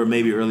November,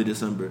 maybe early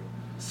December.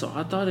 So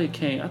I thought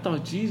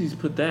Jeezy's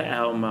put that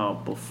album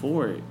out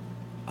before it.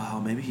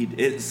 Oh, maybe he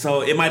did.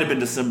 So it might have been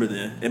December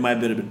then. It might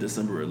have been a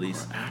December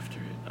release. Or after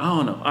it. I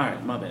don't know. All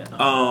right, my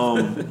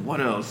bad. What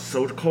else?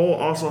 So Cole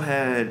also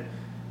had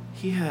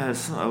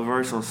a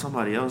verse on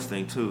somebody else's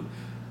thing too.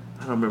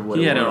 I don't remember what it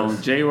was. He had it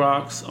on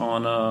J-Rock's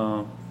on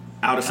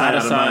Out of Sight,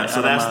 Out of Mind.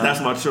 So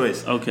that's my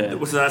choice. Okay.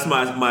 So that's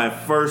my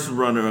first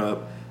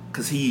runner-up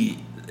because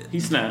he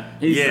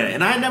snapped.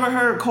 And I had never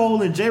heard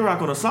Cole and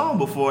J-Rock on a song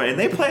before, and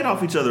they played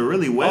off each other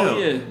really well. Oh,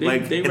 yeah.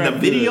 They and the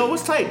video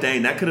was tight.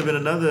 Dang, that could have been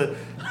another.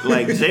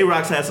 Like,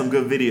 J-Rock's had some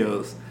good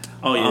videos.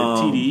 Oh, yeah,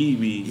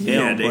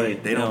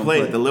 TDE. They don't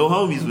play. The little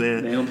homies,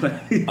 man. They don't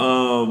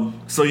play.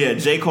 So, yeah,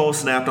 J. Cole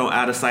snapped on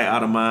Out of Sight,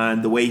 Out of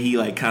Mind. The way he,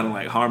 like, kind of,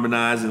 like,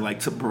 harmonized and,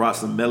 like, brought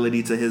some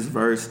melody to his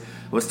verse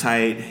was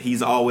tight.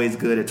 He's always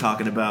good at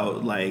talking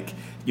about, like,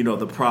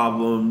 the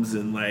problems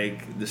and,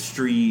 like, the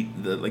street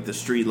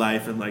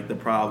life and, like, the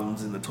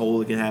problems and the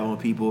toll it can have on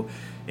people.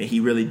 And he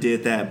really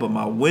did that. But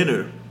my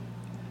winner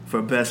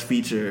for Best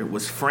Feature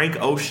was Frank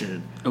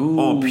Ocean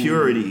on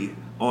Purity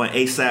on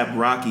A$AP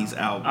Rocky's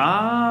album.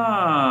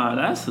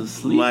 That's a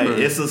sleeper. Like,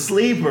 it's a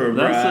sleeper,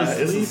 bro.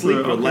 It's a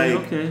sleeper.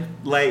 Okay.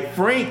 Like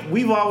Frank,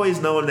 we've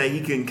always known that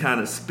he can kind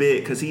of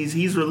spit because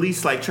he's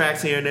released like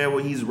tracks here and there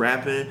where he's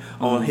rapping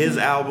on his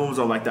albums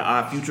or like the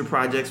Odd Future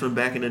projects from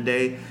back in the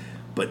day.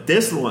 But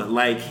this one,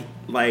 like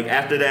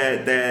after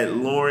that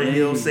Lauryn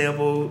Hill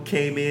sample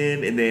came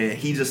in and then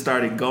he just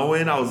started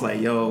going, I was like,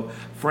 yo,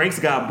 Frank's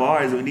got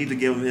bars. We need to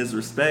give him his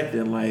respect,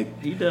 and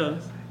like he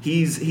does.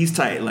 He's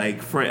tight.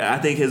 Like Frank, I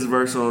think his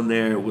verse on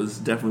there was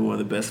definitely one of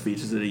the best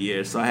features of the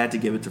year. So I had to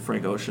give it to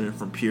Frank Ocean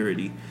from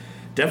Purity.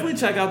 Definitely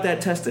check out that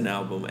Testing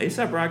album.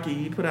 A$AP Rocky,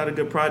 he put out a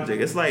good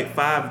project. It's like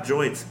 5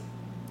 joints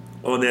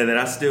on there that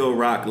I still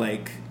rock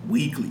like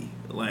weekly.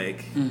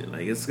 Like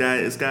it's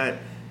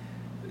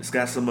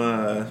got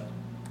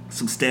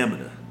some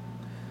stamina.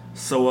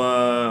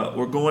 So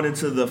we're going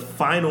into the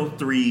final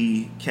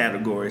 3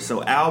 categories.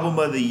 So album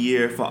of the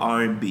year for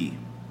R&B.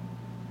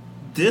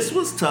 This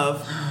was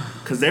tough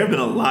because there have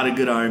been a lot of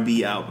good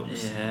R&B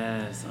albums.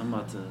 Yes, I'm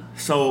about to.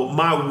 So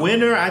my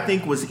winner, I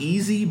think, was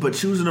easy, but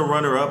choosing a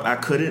runner-up, I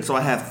couldn't. So I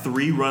have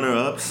 3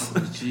 runner-ups. Oh,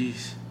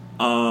 jeez.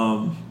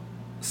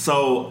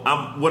 So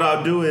what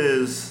I'll do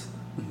is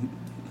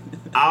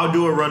I'll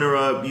do a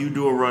runner-up. You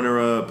do a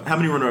runner-up. How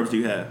many runner-ups do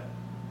you have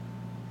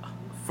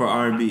for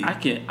R&B? I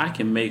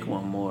can make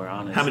one more,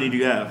 honestly. How many do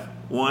you have?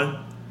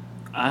 1?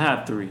 I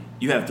have 3.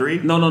 You have 3?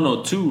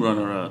 No, 2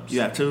 runner-ups.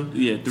 You have 2?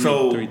 Yeah,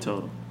 3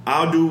 total.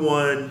 I'll do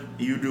 1,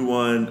 you do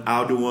 1,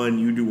 I'll do 1,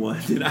 you do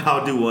 1, then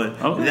I'll do 1.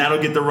 Okay.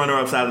 That'll get the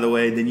runner-ups out of the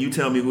way. Then you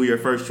tell me who your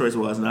first choice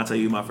was, and I'll tell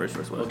you who my first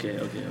choice was. Okay.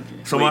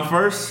 So my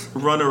first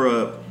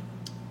runner-up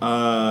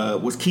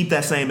was Keep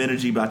That Same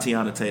Energy by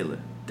Tiana Taylor.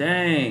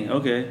 Dang,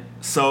 okay.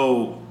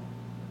 So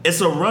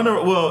it's a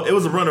runner. Well, it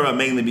was a runner-up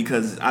mainly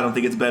because I don't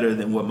think it's better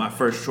than what my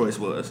first choice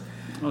was.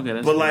 Okay,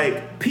 that's but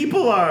like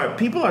people are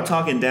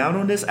talking down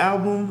on this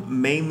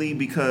album mainly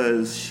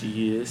because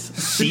yes.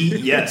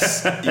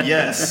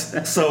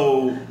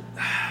 So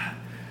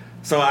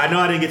I know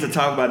I didn't get to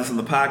talk about this on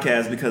the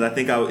podcast because I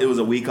think it was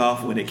a week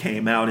off when it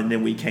came out, and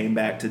then we came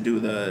back to do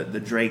the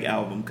Drake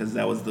album because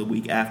that was the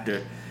week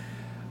after,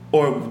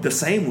 or the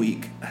same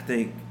week, I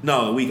think.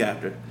 No, the week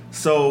after.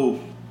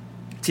 So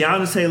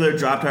Tiana Taylor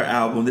dropped her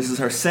album. This is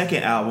her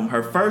second album.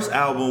 Her first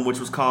album, which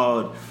was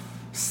called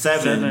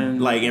Seven,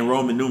 like in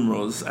Roman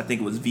numerals, I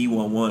think it was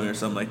V11 or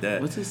something like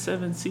that. What's it,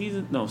 7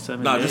 seasons? No,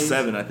 7 No, days? just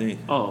 7, I think.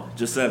 Oh.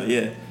 Just 7,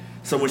 yeah.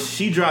 So when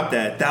she dropped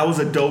that was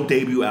a dope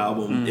debut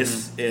album.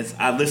 Mm-hmm.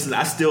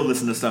 I still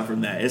listen to stuff from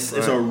that. It's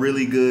a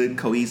really good,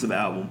 cohesive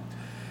album.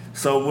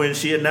 So when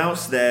she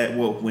announced that,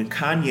 when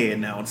Kanye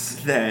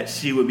announced that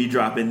she would be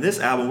dropping this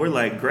album, we're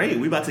like, great,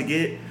 we about to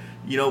get,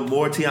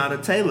 more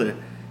Tiana Taylor.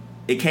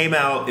 It came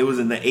out, it was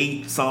in the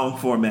 8-song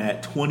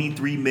format,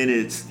 23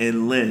 minutes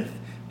in length.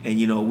 And,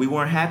 we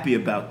weren't happy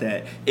about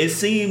that. It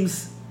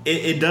seems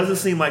it doesn't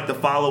seem like the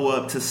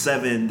follow-up to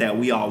 7 that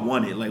we all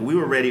wanted. Like, we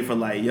were ready for,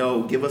 like,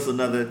 yo, give us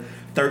another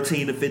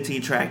 13 to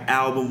 15 track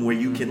album where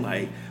you can,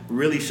 like,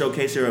 really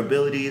showcase your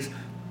abilities.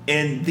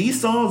 And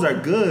these songs are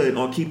good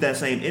on Keep That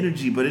Same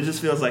Energy, but it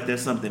just feels like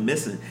there's something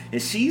missing.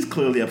 And she's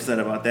clearly upset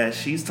about that.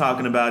 She's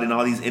talking about in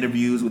all these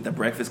interviews with The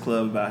Breakfast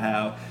Club about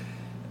how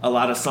a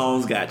lot of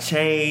songs got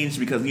changed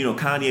because, you know,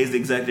 Kanye's the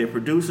executive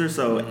producer.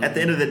 So at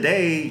the end of the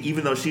day,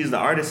 even though she's the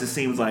artist, it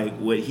seems like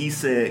what he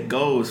said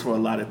goes for a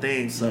lot of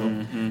things.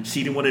 So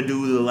she didn't want to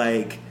do the,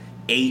 like,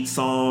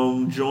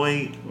 8-song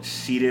joint.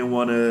 She didn't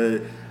want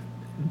to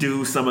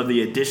do some of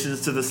the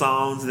additions to the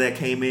songs that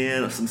came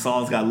in. Some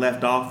songs got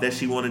left off that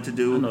she wanted to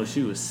do. I know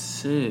she was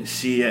sick.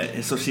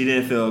 So she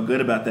didn't feel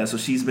good about that. So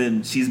she's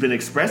been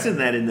expressing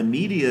that in the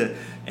media,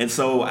 and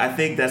so I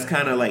think that's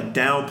kind of like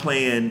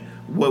downplaying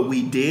what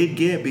we did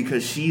get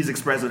because she's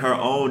expressing her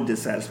own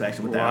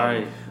dissatisfaction with the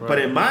album. Right. But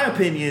in my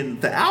opinion,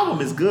 the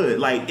album is good.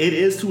 Like, it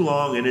is too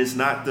long, and it's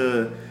not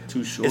too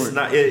short. It's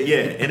not,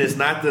 and it's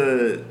not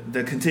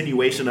the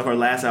continuation of her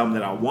last album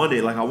that I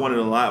wanted. Like, I wanted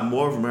a lot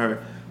more from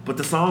her. But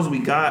the songs we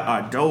got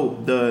are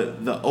dope.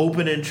 The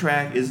opening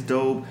track is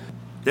dope.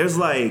 There's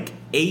like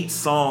 8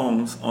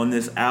 songs on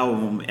this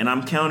album, and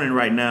I'm counting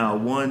right now.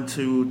 1,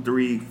 2,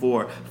 3,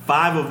 4.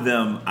 5 of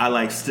them I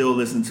like still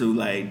listen to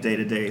like day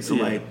to day. So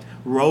like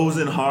Rose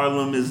in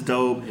Harlem is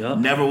dope. Yep.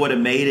 Never Would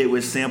Have Made It,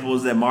 which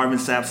samples that Marvin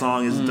Sapp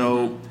song, is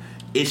dope.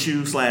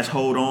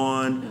 Issue/Hold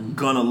On,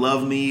 Gonna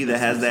Love Me, that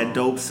has that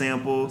dope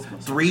sample.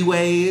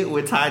 3-Way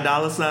with Ty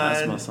Dolla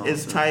 $ign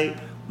is tight.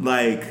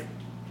 Like,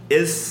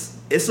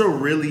 it's a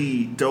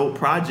really dope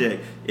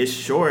project. It's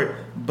short,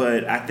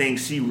 but I think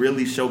she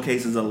really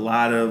showcases a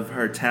lot of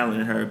her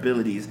talent and her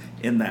abilities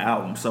in the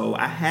album. So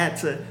I had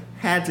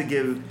to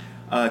give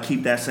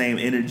Keep That Same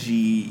Energy,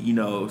 you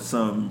know,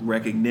 some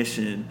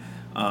recognition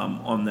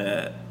on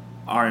the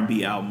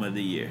R&B album of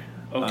the year.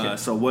 Okay.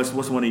 So what's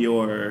one of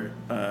your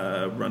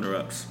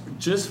runner-ups?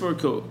 Just for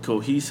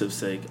cohesive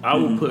sake, I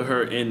will put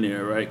her in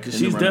there, right? Because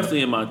she's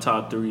definitely in my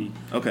top 3.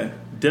 Okay.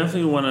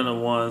 Definitely one of the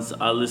ones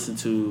I listen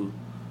to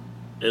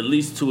at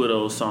least 2 of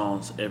those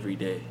songs every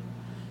day.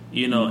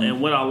 You know, and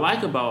what I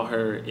like about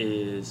her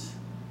is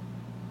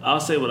I'll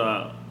say what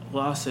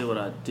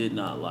I did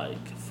not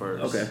like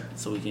first. Okay.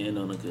 So we can end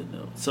on a good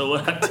note. So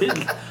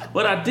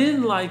what I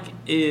didn't like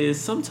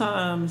is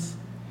sometimes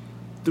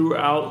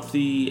throughout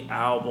the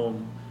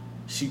album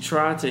she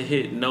tried to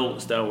hit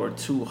notes that were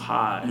too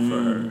high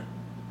for her.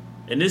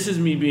 And this is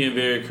me being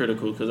very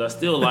critical because I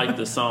still like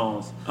the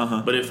songs.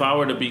 But if I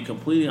were to be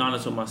completely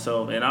honest with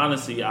myself, and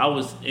honestly, I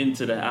was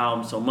into the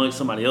album so much,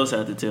 somebody else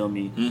had to tell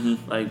me,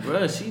 like,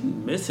 bruh, she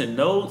missing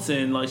notes,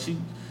 and like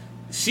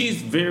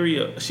she's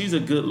a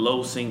good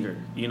low singer.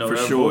 You know, her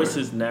voice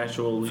is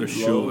naturally low.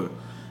 Sure.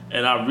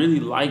 And I really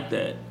like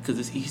that because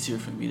it's easier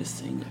for me to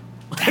sing.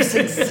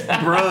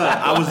 Bruh,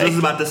 I was just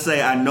about to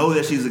say, I know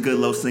that she's a good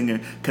low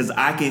singer because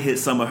I can hit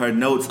some of her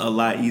notes a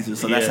lot easier.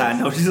 So that's how I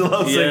know she's a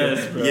low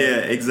singer. Bro. Yeah,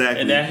 exactly.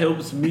 And that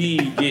helps me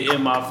get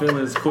in my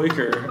feelings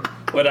quicker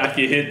when I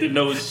can hit the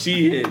notes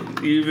she hit.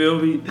 You feel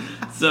me?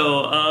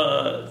 So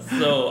I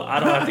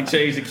don't have to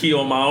change the key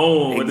on my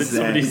own with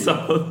some of these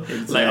songs.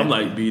 Exactly. Like, I'm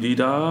like, beady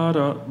da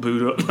da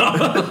boo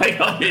da. Like,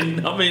 I'm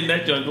in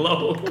that junk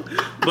low.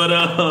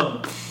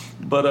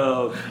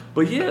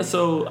 But yeah,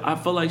 so I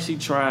feel like she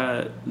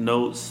tried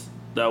notes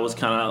that was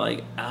kind of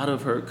like out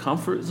of her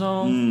comfort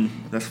zone.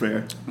 That's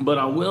fair. But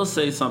I will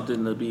say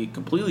something, to be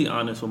completely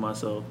honest with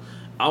myself.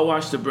 I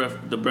watched the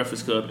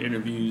Breakfast Club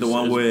interviews. The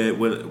one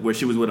where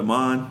she was with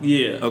Amon?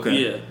 Yeah. Okay.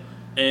 Yeah.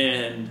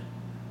 And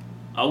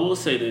I will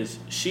say this.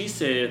 She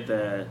said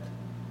that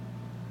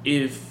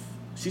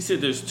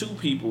there's 2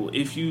 people.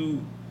 If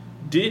you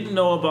didn't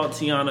know about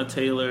Teyana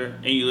Taylor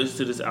and you listened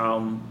to this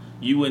album,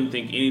 you wouldn't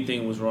think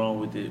anything was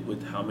wrong with it,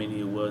 with how many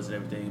it was and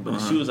everything. But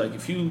she was like,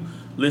 if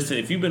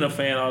you've been a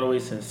fan all the way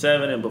since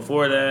 7 and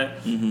before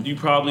that, you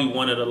probably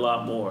wanted a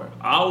lot more.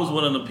 I was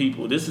one of the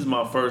people, this is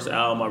my first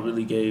album I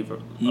really gave a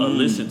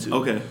listen to.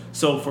 Okay.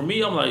 So for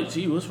me, I'm like,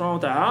 gee, what's wrong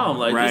with the album?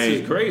 Like, This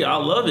is great. I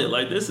love it.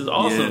 Like, this is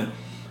awesome. Yeah.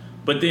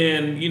 But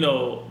then, you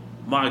know,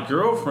 my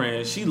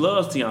girlfriend, she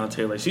loves Teyana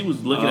Taylor. She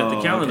was looking at the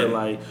calendar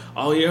like,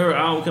 oh yeah, her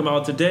album come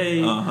out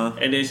today.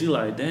 And then she's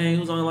like, dang, it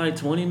was only like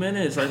 20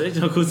 minutes. Like, that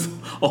junk was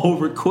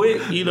over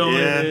quick, you know. Yeah.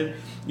 And then,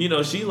 you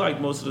know, she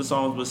liked most of the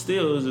songs, but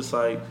still, it was just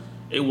like,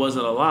 it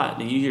wasn't a lot.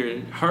 And you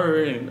hear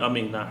her, and I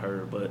mean, not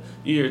her, but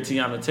you hear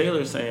Teyana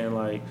Taylor saying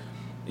like,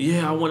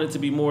 yeah, I want it to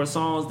be more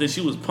songs. Then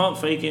she was pump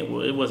faking.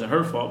 Well, it wasn't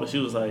her fault, but she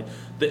was like,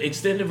 the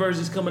extended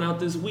version's coming out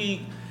this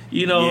week.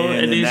 You know,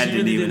 and then she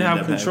really didn't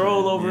have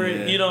control over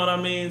it. You know what I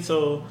mean?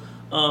 So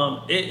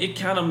it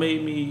kind of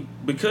made me,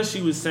 because she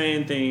was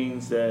saying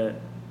things that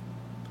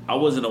I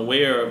wasn't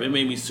aware of, it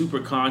made me super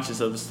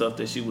conscious of the stuff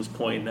that she was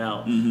pointing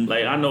out.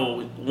 Like, I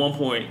know at one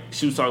point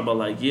she was talking about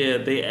like, yeah,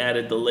 they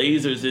added the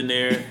lasers in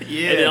there. And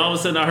then all of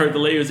a sudden I heard the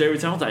lasers every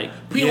time. I was like,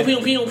 pew, pew,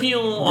 pew, pew.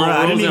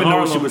 I didn't even know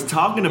what she was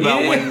talking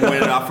about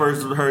when I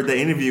first heard the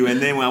interview. And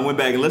then when I went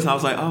back and listened, I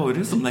was like, oh,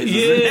 there's some lasers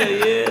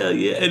in there.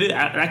 Yeah.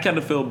 And I kind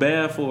of felt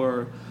bad for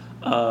her.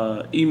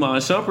 Iman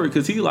Shumpert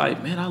because he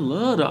like, man, I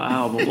love the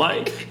album.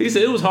 Like he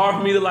said, it was hard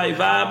for me to like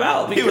vibe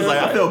out. Because, he was like,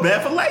 I feel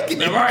bad for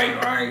liking it.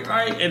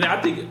 Right. And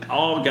I think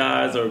all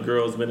guys or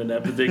girls been in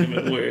that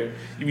predicament where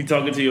you be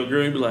talking to your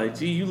girl and be like,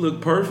 gee, you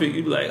look perfect.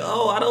 You be like,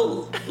 oh, I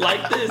don't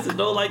like this and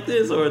don't like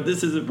this, or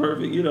this isn't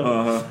perfect, you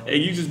know.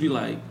 And you just be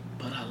like,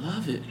 but I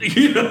love it,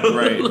 you know.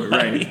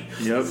 Right.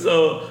 Yep.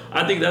 So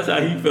I think that's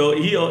how he felt.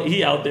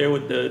 He out there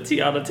with the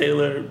Tiana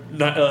Taylor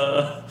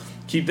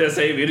keep that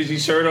same energy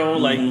shirt on,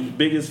 like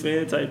biggest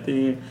fan type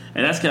thing.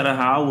 And that's kind of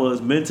how I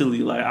was mentally.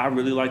 Like I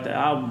really liked the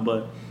album,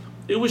 but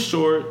it was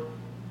short.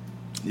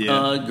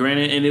 Yeah.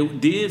 Granted, and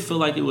it did feel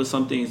like it was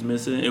some things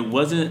missing. It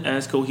wasn't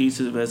as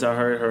cohesive as I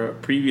heard her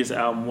previous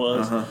album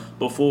was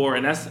before,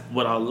 and that's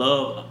what I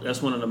love.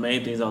 That's one of the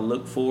main things I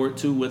look forward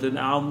to with an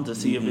album, to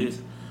see if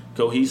it's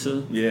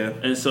cohesive. Yeah.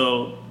 And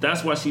so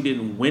that's why she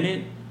didn't win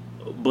it.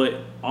 But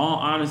all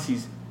honesty,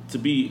 to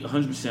be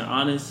 100%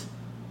 honest,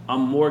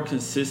 I'm more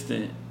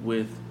consistent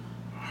with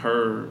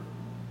her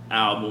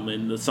album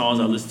and the songs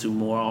I listen to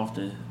more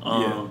often.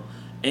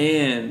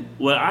 And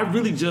I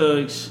really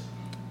judge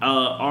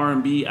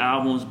R&B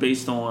albums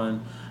based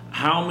on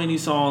how many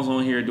songs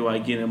on here do I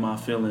get in my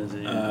feelings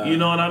in. You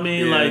know what I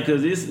mean? Like,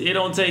 because it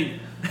don't take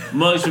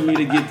much for me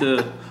to get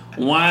the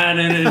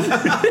whining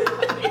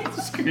and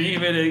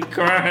screaming and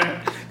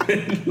crying.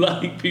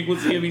 Like people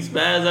seeing me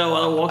spaz out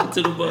while I'm walking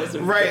to the bus.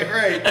 Right.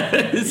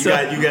 So,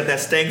 you got that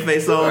stank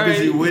face on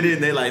because you with it,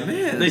 and they like,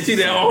 man. They see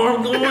that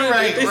arm going.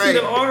 They see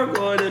the arm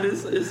going, and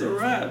it's a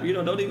wrap. You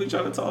know, don't even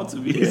try to talk to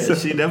me. Yeah, so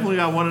she definitely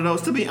got one of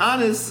those. To be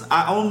honest,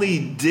 I only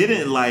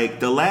didn't like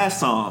the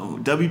last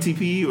song,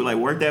 WTP, or like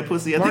Work That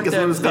Pussy. I think it's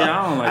what it's called.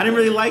 I didn't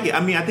really like it.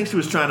 I mean, I think she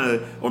was trying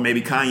to, or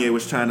maybe Kanye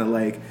was trying to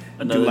like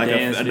do like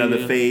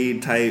another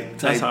fade type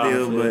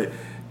deal, but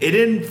it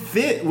didn't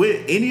fit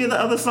with any of the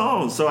other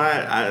songs, so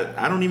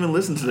I don't even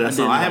listen to that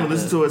song. I haven't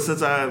listened to it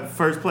since I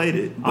first played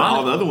it, but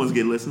all the other ones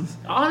get listens.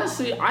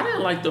 Honestly, I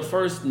didn't like the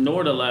first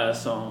nor the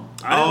last song.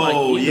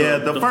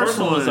 The first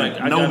one was like,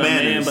 I got manners.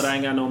 A man, but I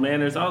ain't got no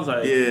manners. I was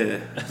like,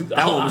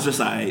 that one was just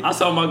like. I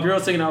saw my girl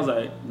singing, I was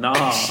like,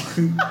 nah,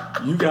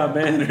 you got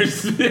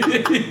manners, and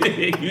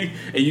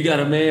you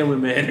got a man with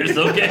manners,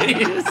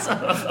 okay?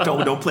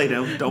 So, don't play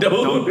them.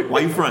 Don't.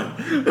 Why you front?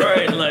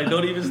 Right, like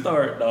don't even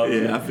start. Dog.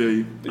 Yeah, I feel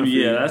you.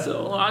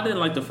 I didn't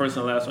like the first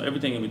and last one.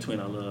 Everything in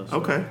between I love. So.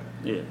 Okay.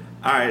 Yeah.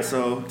 All right,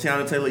 so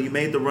Tiana Taylor, you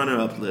made the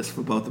runner-up list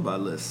for both of our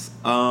lists.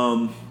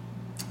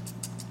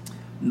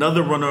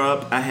 Another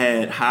runner-up, I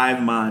had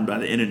Hive Mind by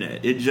the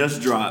Internet. It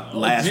just dropped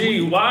last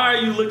week. Why are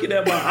you looking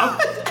at my...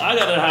 I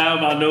gotta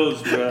hide my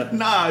notes, bro.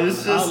 Nah,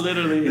 it's just...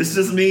 This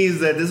just means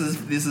that this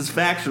is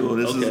factual.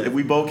 This is if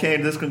we both came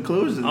to this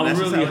conclusion. I'm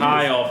really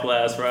high off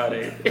last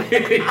Friday.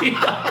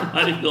 I'm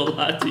not even gonna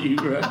lie to you,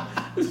 bro.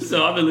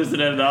 So I've been listening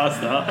to it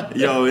nonstop.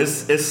 Yo,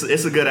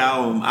 it's a good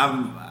album.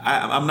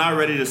 I'm not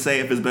ready to say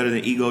if it's better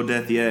than Ego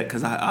Death yet,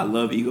 because I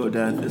love Ego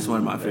Death. It's one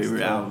of my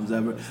favorite albums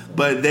ever.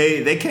 But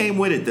they came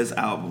with it, this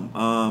album.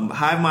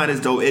 Hive Mind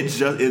is dope.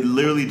 It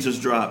literally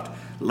just dropped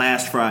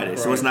last Friday,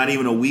 so it's not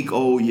even a week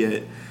old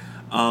yet.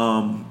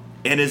 And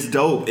it's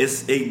dope.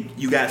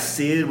 You got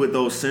Sid with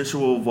those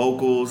sensual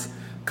vocals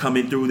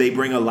coming through. They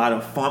bring a lot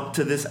of funk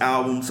to this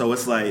album, so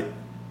it's like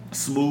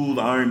smooth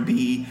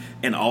R&B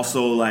and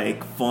also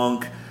like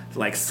funk,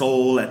 like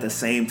soul at the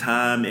same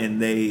time,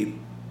 and they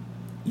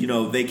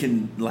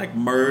can like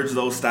merge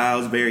those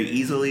styles very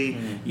easily.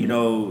 You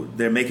know,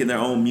 they're making their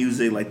own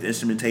music. Like the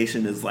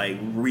instrumentation is like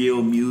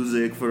real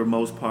music for the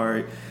most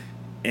part,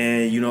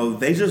 and you know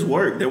they just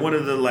work. They're one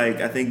of the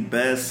I think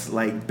best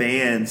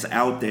bands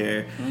out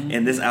there,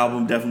 and this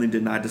album definitely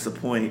did not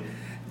disappoint.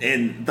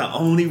 And the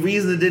only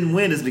reason it didn't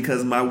win is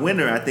because my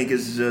winner, I think,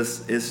 is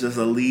just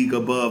a league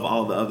above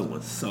all the other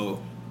ones.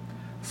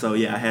 So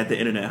yeah, I had the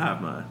Internet Hive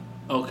Mind.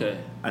 Okay.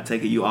 I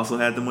take it you also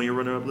had them on your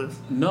runner-up list?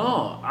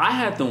 No, I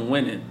had them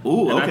winning.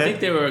 Ooh, okay. And I think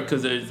they were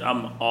because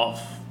I'm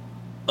off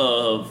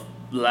of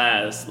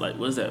last,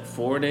 what is that,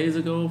 4 days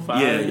ago?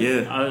 5?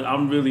 Yeah.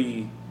 I'm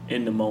really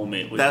in the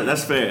moment with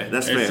That's fair.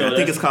 That's fair. So I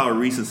think it's called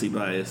recency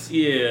bias.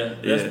 Yeah,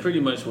 that's pretty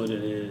much what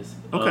it is.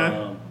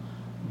 Okay.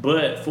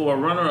 But for a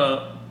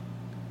runner-up,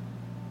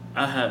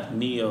 I have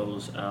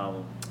Neo's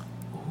album.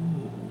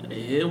 Ooh.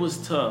 It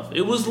was tough.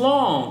 It was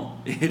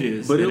long. It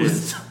is. But it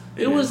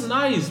was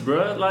nice,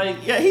 bro.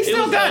 He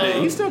still got it.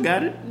 He still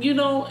got it. You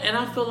know, and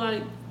I feel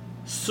like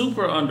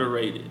super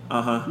underrated.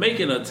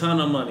 Making a ton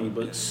of money,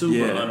 but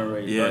super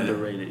underrated.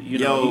 You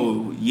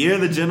know, Year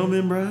of the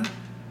Gentleman, bro.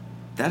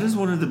 That is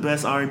one of the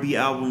best R&B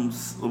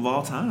albums of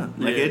all time.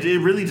 It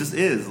really just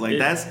is.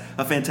 That's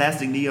a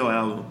fantastic Neo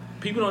album.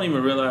 People don't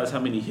even realize how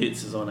many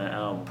hits is on that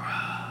album.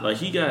 Bruh.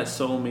 He got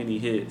so many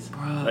hits.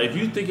 Bruh. If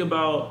you think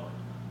about,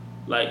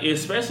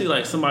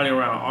 especially somebody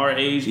around our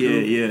age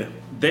group,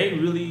 they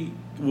really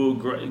will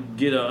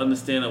get an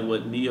understanding of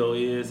what Neo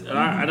is. And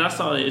I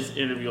saw this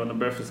interview on the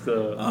Breakfast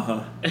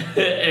Club,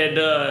 and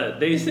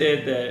they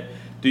said that,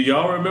 do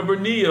y'all remember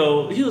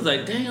Neo? He was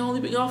like, dang, I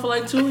only been off for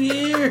 2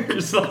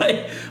 years.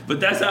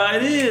 But that's how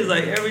it is.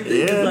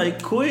 Everything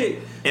is quick.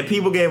 And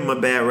people gave him a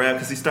bad rap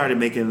because he started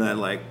making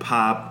that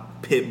pop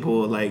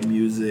Pitbull like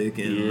music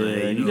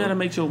and you gotta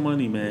make your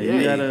money, man. Yeah,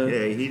 you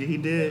gotta. He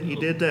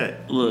did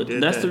that. Look,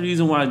 that's the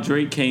reason why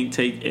Drake can't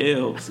take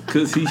L's,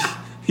 because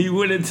he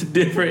went into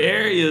different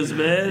areas,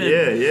 man.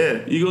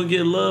 Yeah. You gonna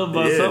get loved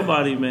by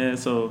somebody, man.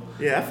 So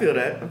yeah, I feel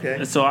that. Okay.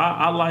 And so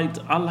I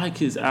like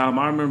his album.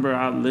 I remember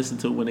I listened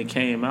to it when it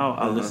came out.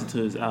 I listened to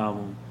his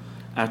album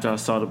after I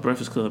saw the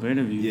Breakfast Club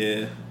interview.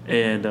 Yeah.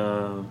 And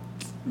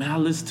man, I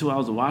was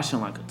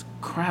washing like a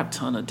crap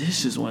ton of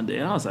dishes one day,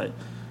 and I was like,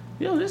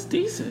 yo, this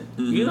decent.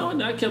 Mm-hmm. You know,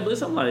 and I kept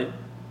listening. I'm like,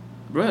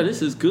 bro,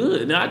 this is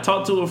good. And I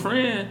talked to a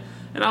friend,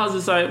 and I was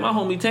just like, my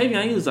homie Tavion,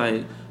 I was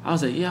like,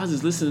 yeah, I was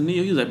just listening to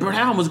Neo. He was like, bro, that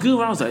album was good.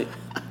 And I was like,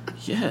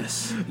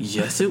 yes,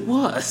 it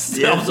was.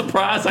 Yeah. I was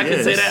surprised I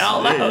could say that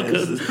out loud,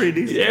 because it's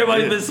pretty decent.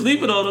 Everybody's been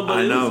sleeping on it, but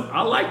I know.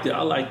 I liked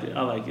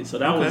it. So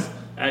that was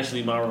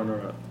actually my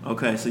runner-up.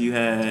 Okay, so you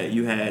had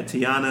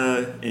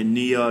Tiana and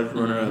Neo as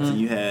runner-ups, and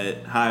you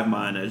had Hive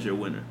Mind as your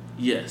winner.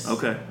 Yes.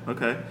 Okay.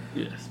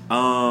 Yes.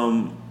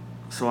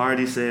 So I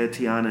already said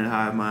Tiana and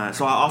Hive Mind.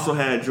 So I also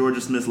had Georgia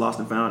Smith's Lost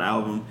and Found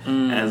album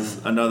as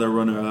another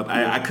runner-up.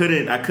 I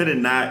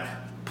couldn't not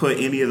put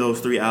any of those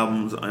 3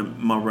 albums on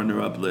my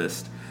runner-up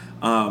list.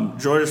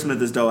 Georgia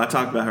Smith is dope. I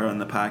talked about her on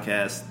the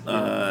podcast.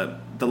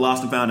 The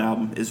Lost and Found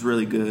album is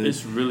really good.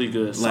 It's really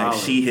good. Like Solid.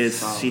 she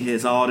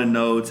hits all the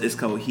notes. It's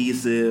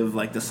cohesive.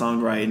 Like the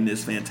songwriting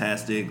is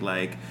fantastic.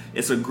 Like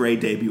it's a great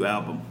debut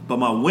album. But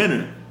my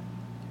winner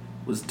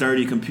was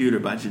Dirty Computer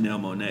by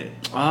Janelle Monáe.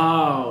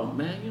 Oh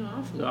man,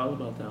 I forgot all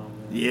about that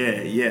one.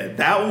 Man. Yeah.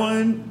 That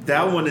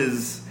one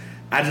is.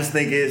 I just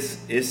think it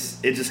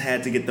just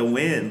had to get the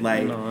win.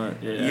 Like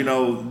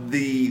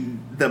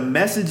the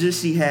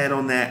messages she had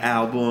on that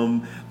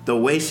album, the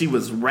way she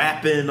was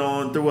rapping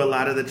on through a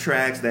lot of the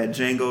tracks, that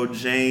Django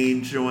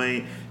Jane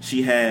joint.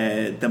 She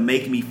had the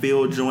Make Me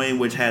Feel joint,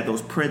 which had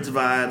those Prince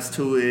vibes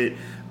to it.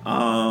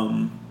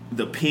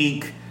 The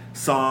Pink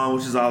song,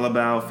 which is all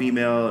about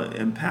female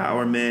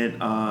empowerment.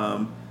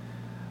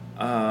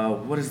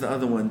 What is the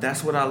other one?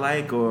 That's What I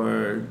Like,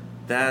 or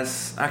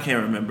I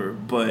can't remember.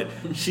 But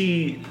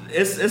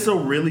it's a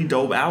really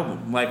dope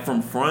album, like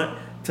from front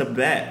to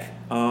back.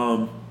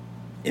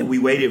 And we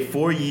waited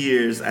 4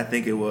 years, I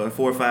think it was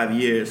 4 or 5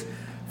 years,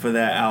 for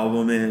that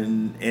album,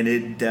 and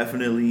it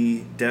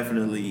definitely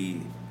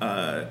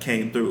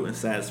came through and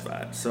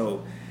satisfied.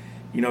 So,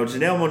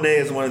 Janelle Monáe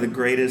is one of the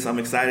greatest. I'm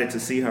excited to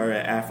see her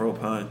at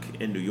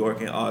Afropunk in New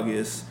York in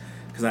August,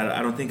 because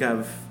I don't think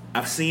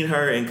I've seen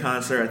her in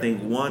concert, I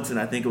think once, and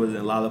I think it was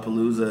in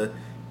Lollapalooza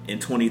in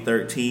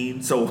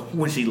 2013. So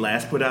when she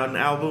last put out an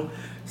album,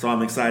 so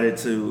I'm excited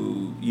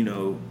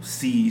to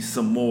see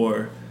some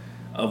more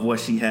of what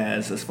she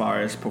has as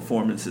far as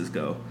performances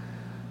go.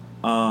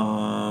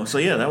 So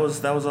yeah, that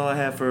was all I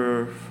had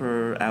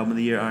for album of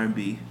the year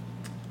R&B.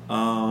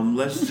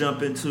 Let's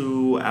jump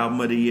into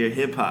album of the year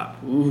hip hop.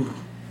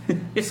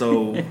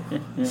 So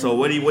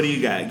what do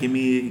you got? Give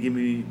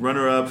me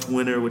runner ups,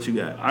 winner. What you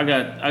got? I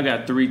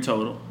got 3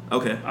 total.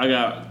 Okay. I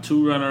got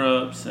 2 runner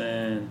ups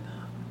and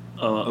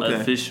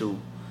official.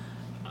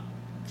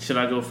 Should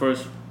I go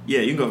first?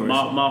 Yeah, you can go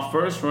first. My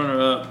first runner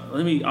up.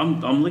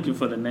 I'm looking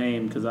for the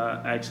name, because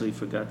I actually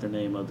forgot the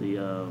name of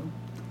the.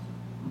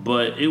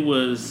 But it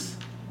was.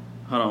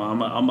 Hold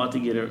on, I'm about to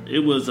get it. It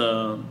was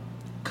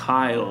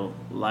Kyle,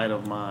 Light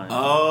of Mine.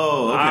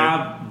 Oh, okay.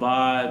 I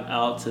vibe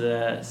out to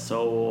that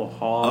so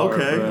hard.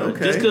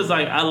 Okay. Just because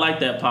I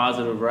like that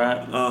positive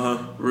rap.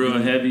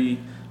 Real heavy.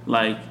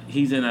 Like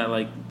he's in that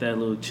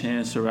little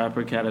Chance the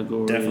Rapper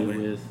category.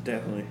 Definitely.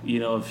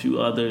 A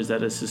few others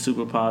that is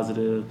super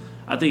positive.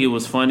 I think it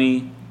was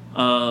funny.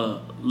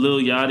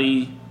 Lil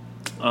Yachty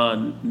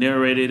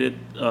narrated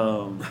it.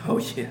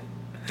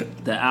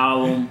 The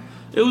album.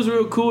 It was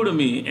real cool to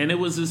me, and it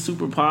was just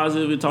super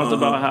positive. It talked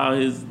about how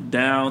his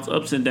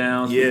ups and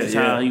downs,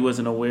 how he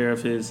wasn't aware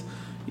of his,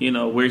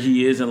 where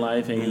he is in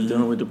life, and he was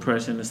dealing with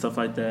depression and stuff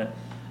like that.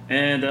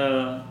 And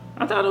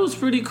I thought it was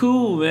pretty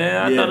cool,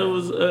 man. I thought it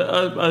was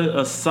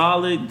a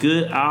solid,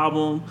 good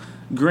album.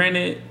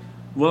 Granted,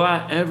 will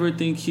I ever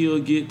think he'll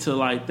get to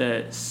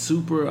that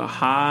super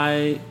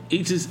high?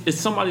 It's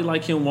somebody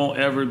like him won't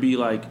ever be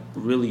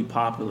really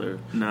popular.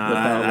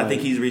 Nah, I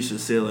think he's reached the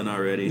ceiling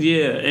already.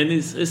 Yeah, and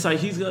it's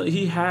like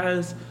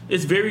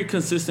it's very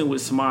consistent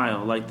with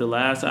Smile, like the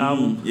last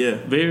album.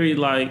 Very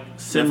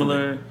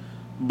similar. Definitely.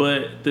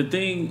 But the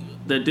thing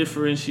that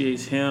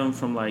differentiates him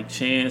from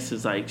Chance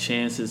is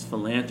Chance's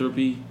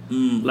philanthropy.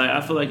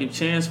 I feel like if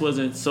Chance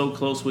wasn't so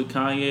close with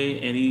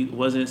Kanye and he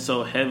wasn't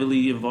so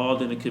heavily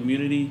involved in the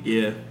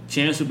community,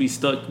 Chance would be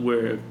stuck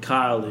where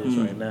Kyle is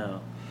right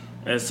now.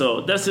 And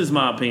so that's just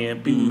my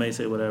opinion. People may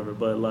say whatever,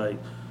 but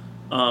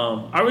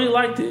I really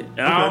liked it.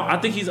 And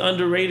I think he's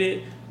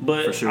underrated,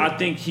 but for sure. I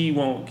think he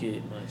won't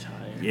get much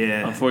higher.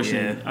 Yeah,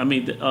 unfortunately. Yeah. I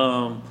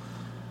mean,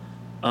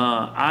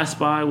 I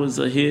Spy was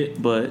a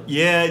hit, but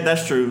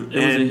that's true.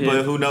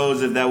 But who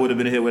knows if that would have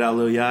been a hit without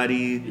Lil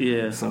Yachty?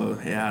 Yeah. So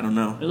I don't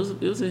know. It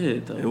was a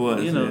hit though. It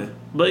was. Yeah.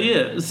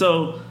 But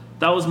so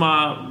that was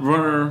my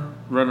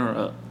runner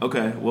up.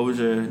 Okay. What was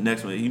your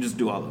next one? You just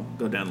do all of them.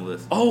 Go down the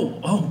list.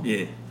 Oh.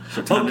 Yeah.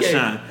 So time to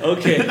shine.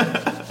 Okay.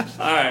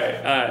 All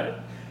right.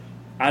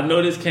 I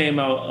know this came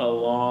out a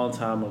long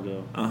time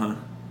ago.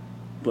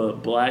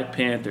 But Black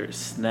Panther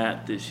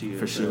snapped this year.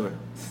 For sure.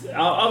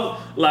 I'm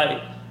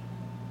like,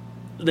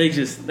 they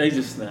just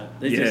snapped.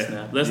 They just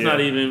snapped. Let's not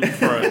even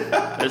front.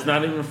 Let's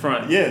not even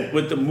front. Yeah.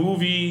 With the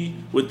movie,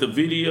 with the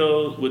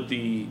video, with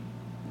the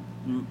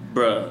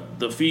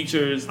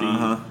features,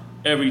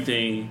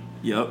 everything.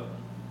 Yep.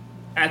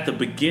 At the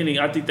beginning,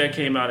 I think that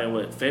came out in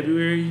what,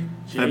 February?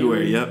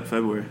 January?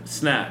 February.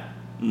 Snap.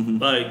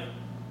 Like,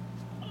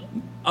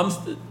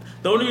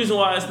 the only reason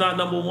why it's not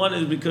number one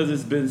is because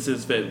it's been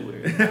since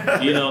February.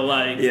 You know,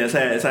 like... Yeah, it's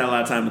had a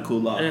lot of time to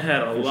cool off. It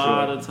had a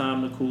lot of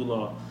time to cool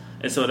off.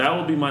 And so that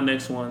would be my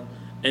next one.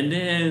 And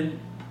then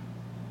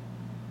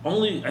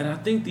and I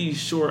think these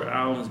short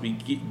albums be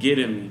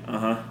getting me.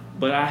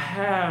 But I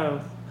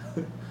have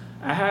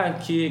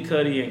Kid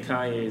Cudi and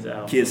Kanye's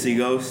album. Kid See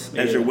Ghost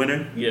as your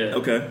winner? Yeah.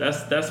 Okay.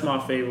 That's my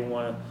favorite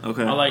one.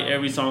 Okay. I like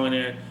every song in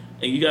there.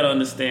 And you got to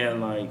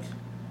understand, like,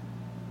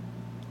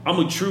 I'm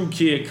a true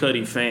Kid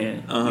Cudi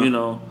fan, you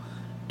know,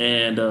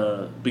 and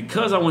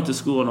because I went to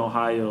school in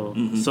Ohio,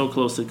 so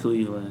close to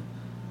Cleveland,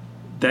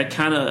 that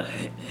kind of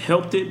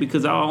helped it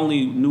because I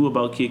only knew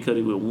about Kid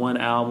Cudi with one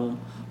album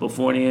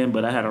before then,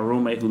 but I had a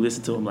roommate who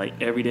listened to him like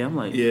every day. I'm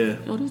like, yo,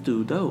 this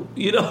dude dope,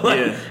 you know, like,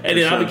 and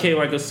then I became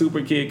like a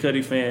super Kid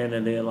Cudi fan,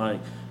 and then like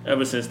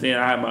ever since then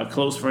I had my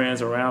close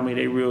friends around me.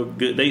 They real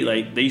good.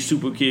 They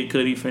super Kid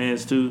Cudi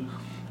fans too,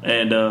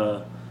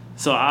 and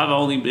so I've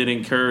only been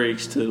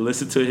encouraged to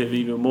listen to him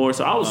even more.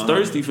 So I was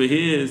thirsty for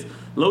his,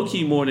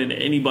 low-key more than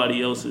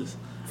anybody else's.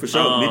 For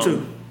sure, me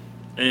too.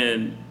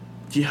 And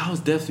yeah, I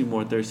was definitely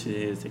more thirsty for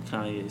his than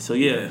Kanye. So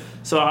yeah.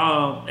 So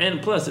and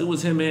plus it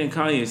was him and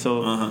Kanye.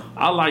 So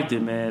I liked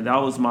it, man.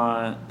 That was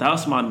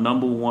my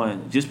number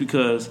one. Just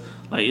because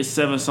like it's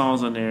 7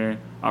 songs on there,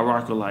 I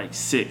rock with like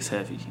 6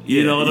 heavy.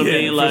 You know what I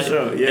mean? Like, for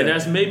sure, and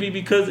that's maybe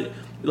because.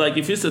 Like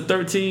if it's a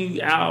 13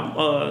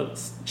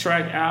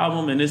 track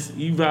album and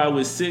you vibe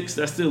with 6,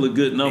 that's still a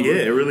good number.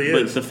 Yeah, it really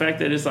is. But the fact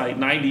that it's like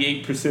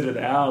 98% of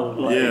the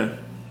album, like,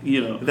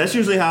 you know, that's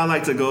usually how I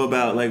like to go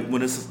about. Like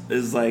when it's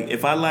like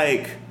if I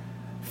like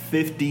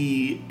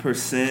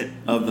 50%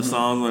 of the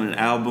songs on an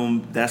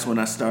album, that's when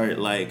I start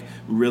like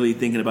really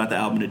thinking about the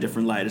album in a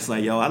different light. It's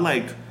like, yo, I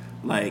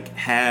like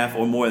half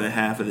or more than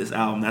half of this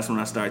album. That's when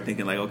I start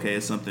thinking like, okay,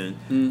 it's something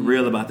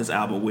real about this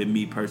album with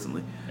me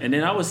personally. And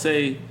then I would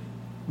say,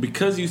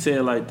 because you say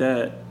it like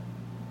that,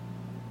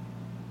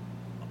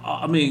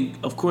 I mean,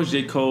 of course,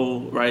 J.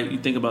 Cole, right? You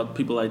think about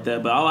people like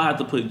that, but I'll have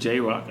to put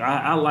J-Rock.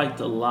 I liked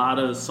a lot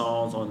of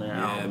songs on that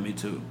album. Yeah, me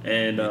too.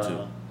 And me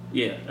too.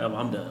 Yeah,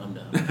 I'm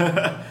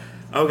done.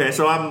 Okay,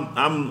 so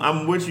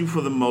I'm with you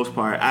for the most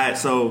part.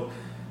 So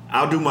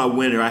I'll do my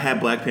winner. I had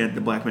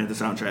the Black Panther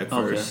soundtrack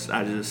first. Okay.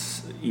 I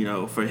just, you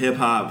know, for hip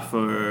hop,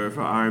 for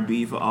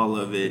R&B, for all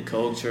of it,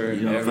 culture,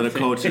 you know, everything. for the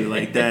culture,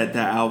 like that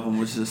album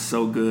was just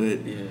so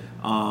good. Yeah.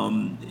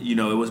 You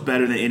know, it was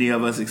better than any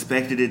of us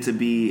expected it to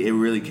be. It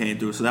really came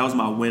through. So that was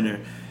my winner.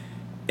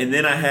 And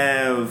then I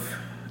have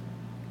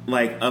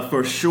like a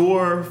for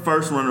sure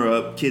first runner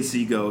up, Kid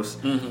See Ghost.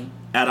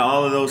 Out of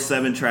all of those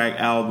 7-track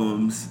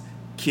albums,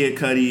 Kid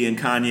Cudi and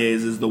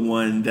Kanye's is the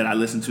one that I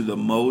listen to the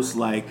most.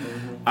 Like,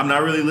 I'm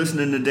not really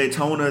listening to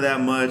Daytona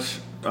that much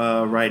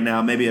right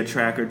now. Maybe a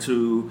track or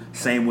two.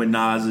 Same with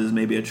Nas's,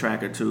 maybe a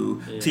track or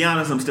two. Yeah.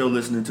 Tiana's I'm still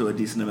listening to a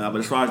decent amount. But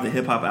as far as the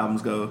hip-hop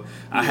albums go,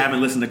 I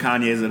haven't listened to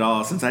Kanye's at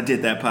all since I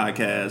did that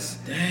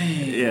podcast.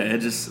 Dang. Yeah, I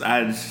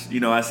just,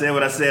 you know, I said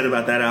what I said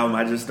about that album.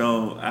 I just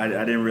don't, I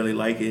didn't really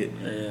like it.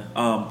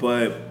 Yeah.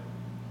 But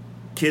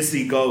Kid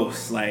See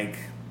Ghost, like,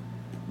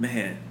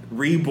 man,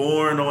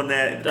 Reborn on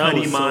that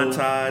Cudi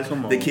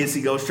montage, the Kid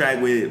See Ghost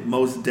track with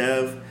Mos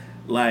Def,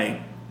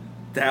 like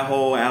that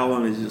whole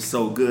album is just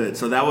so good.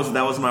 So that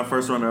was my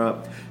first runner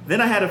up. Then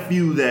I had a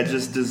few that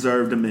just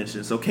deserved a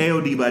mention. So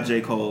KOD by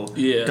J. Cole,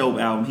 dope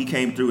album. He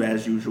came through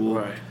as usual.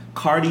 Right.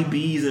 Cardi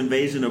B's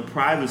Invasion of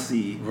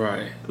Privacy,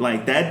 right?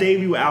 Like that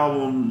debut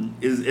album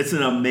it's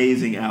an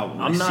amazing album.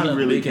 I'm not a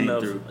big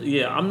enough.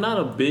 Yeah, I'm not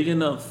a big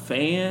enough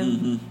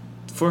fan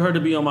for her to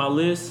be on my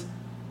list.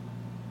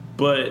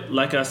 But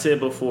like I said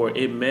before,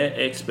 it met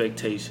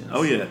expectations.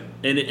 Oh yeah,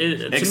 and to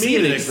me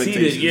it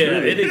exceeded. Yeah,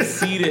 really. It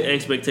exceeded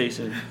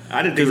expectations.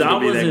 I didn't think it was gonna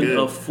be that good. Because I wasn't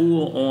a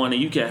full on,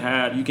 and you can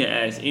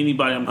ask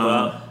anybody.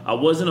 I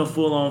wasn't a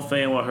full on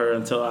fan with her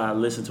until I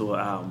listened to her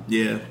album.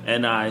 Yeah,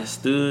 and I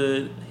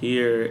stood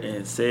here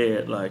and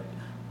said like,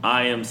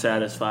 I am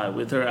satisfied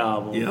with her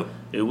album. Yep,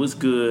 it was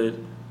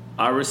good.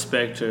 I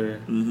respect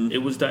her. It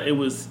was good.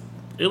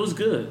 It was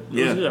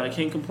good. I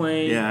can't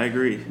complain. Yeah, I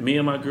agree. Me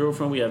and my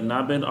girlfriend, we have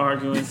not been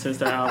arguing since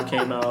the album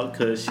came out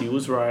because she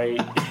was right.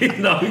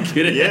 No, I'm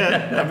kidding.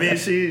 Yeah, I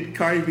mean,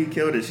 Cardi B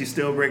killed it. She's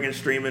still breaking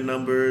streaming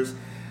numbers.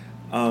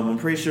 I'm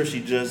pretty sure she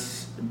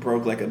just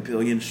broke like 1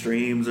 billion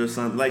streams or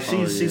something. Like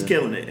she's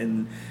killing it,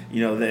 and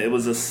you know that it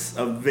was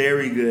a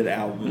very good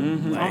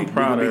album. Like, I'm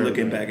proud of her.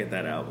 Looking back at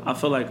that album, I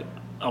feel like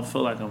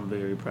I'm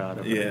very proud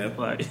of her. Yeah,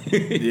 like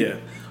yeah.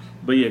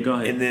 But yeah, go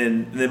ahead.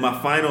 And then my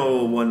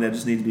final one that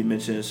just needs to be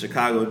mentioned is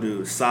Chicago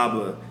dude,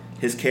 Saba.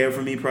 His Care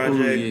for Me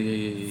project,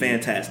 yeah.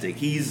 fantastic.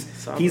 He's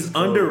Solid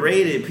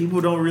underrated. People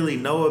don't really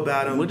know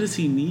about him. What does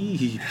he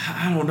need?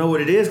 I don't know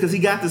what it is because he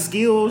got the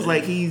skills.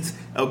 Like, he's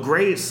a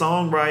great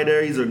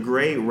songwriter. He's a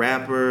great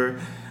rapper.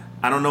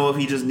 I don't know if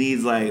he just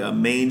needs like a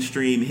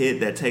mainstream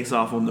hit that takes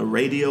off on the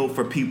radio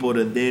for people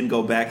to then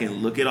go back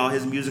and look at all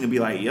his music and be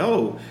like,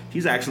 yo,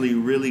 he's actually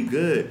really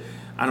good.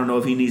 I don't know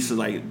if he needs to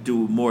like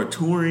do more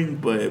touring,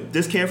 but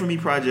this Care for Me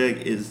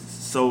project is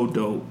so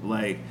dope.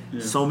 Like,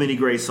 so many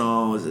great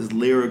songs. It's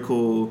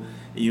lyrical.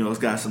 You know, it's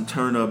got some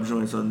turn up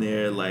joints on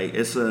there. Like,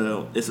 it's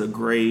a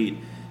great,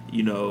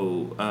 you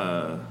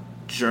know,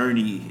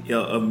 journey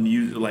of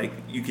music. Like,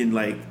 you can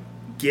like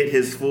get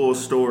his full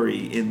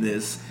story in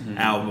this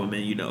album,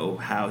 and you know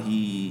how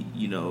he,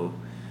 you know,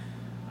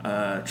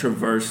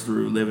 traversed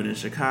through living in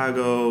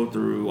Chicago,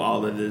 through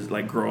all of this,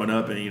 like growing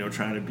up and, you know,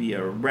 trying to be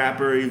a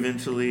rapper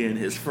eventually, and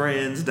his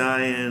friends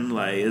dying.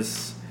 Like,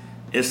 it's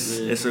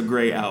a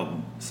great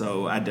album.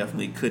 So I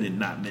definitely couldn't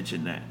not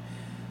mention that.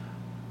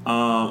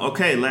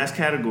 Okay, last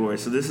category.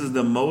 So this is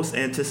the most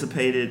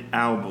anticipated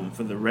album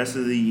for the rest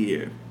of the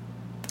year.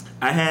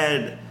 I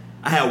had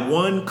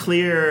one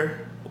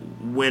clear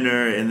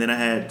winner, and then I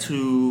had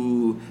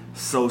two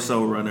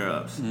so-so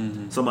runner-ups.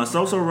 So my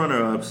so-so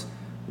runner-ups,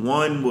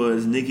 one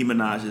was Nicki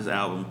Minaj's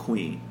album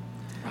Queen.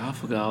 I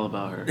forgot all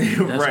about her.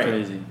 That's right.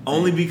 crazy.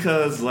 Only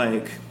because,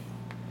 like,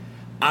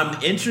 I'm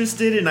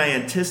interested and I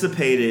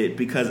anticipate it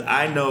because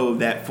I know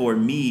that for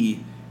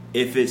me,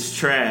 if it's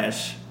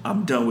trash,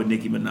 I'm done with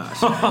Nicki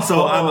Minaj.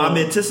 So I'm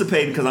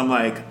anticipating because I'm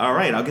like, all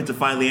right, I'll get to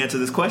finally answer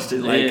this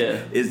question. Like,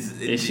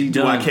 is she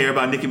done? Do I care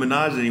about Nicki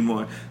Minaj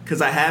anymore?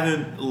 Because I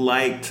haven't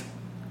liked,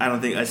 I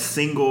don't think, a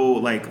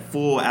single like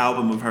full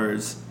album of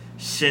hers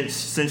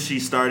since she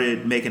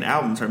started making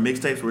albums. Her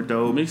mixtapes were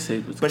dope.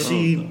 Mixtape was but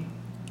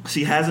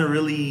she hasn't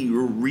really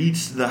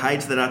reached the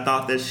heights that I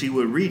thought that she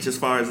would reach as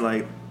far as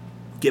like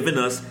giving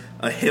us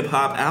a hip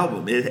hop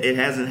album. It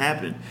hasn't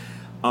happened.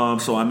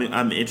 So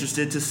I'm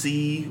interested to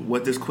see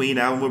what this Queen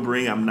album will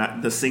bring.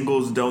 The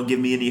singles don't give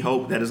me any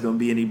hope that it's going to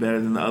be any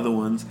better than the other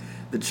ones.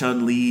 The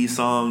Chun-Li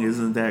song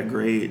isn't that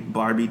great.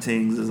 Barbie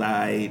Tings is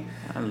I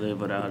live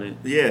without it.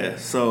 Yeah,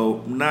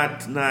 so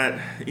not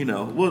you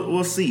know,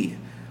 we'll see.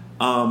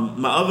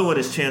 My other one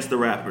is Chance the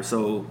Rapper.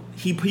 So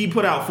he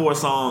put out 4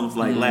 songs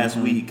like last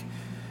week.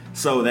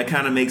 So that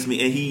kind of makes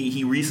me, and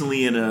he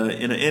recently in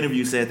an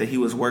interview said that he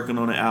was working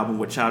on an album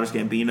with Childish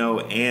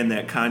Gambino, and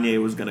that Kanye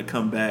was going to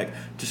come back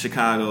to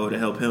Chicago to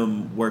help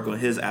him work on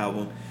his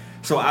album.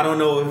 So I don't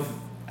know if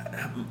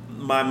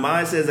my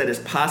mind says that it's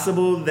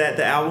possible that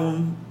the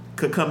album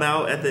could come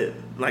out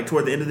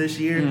toward the end of this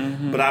year,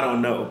 but I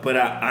don't know. But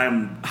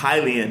I'm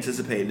highly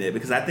anticipating it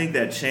because I think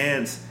that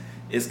Chance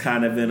is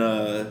kind of in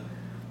a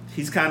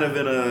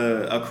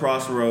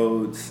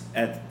crossroads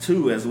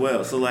too as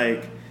well. So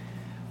like,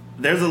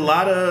 there's a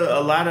lot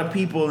of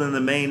people in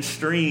the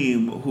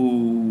mainstream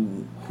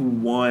who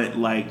want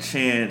like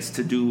Chance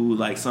to do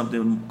like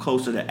something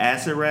closer to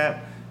acid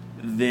rap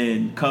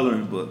than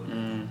Coloring Book,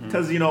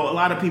 because you know a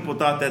lot of people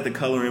thought that the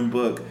Coloring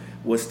Book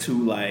was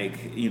too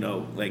like, you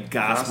know, like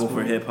gospel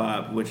for hip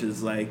hop, which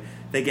is like,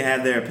 they can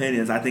have their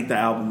opinions. I think the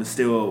album is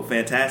still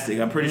fantastic.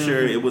 I'm pretty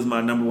sure it was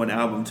my number 1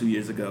 album 2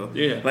 years ago.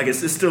 Yeah, like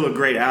it's still a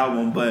great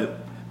album,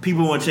 but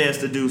people want Chance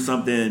to do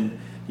something,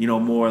 you know,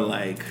 more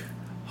like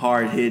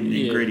hard hitting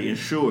and gritty, and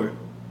sure.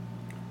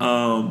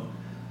 And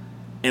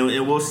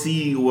we'll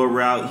see what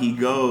route he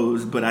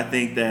goes, but I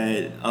think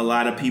that a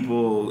lot of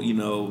people, you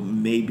know,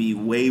 may be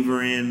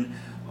wavering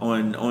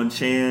on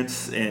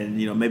Chance, and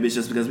you know, maybe it's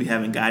just because we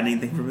haven't gotten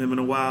anything from him in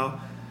a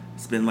while.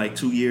 It's been like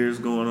 2 years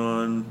going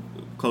on,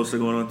 close to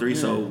going on 3,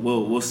 so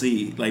we'll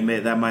see. Like,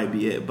 that might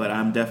be it, but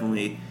I'm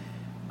definitely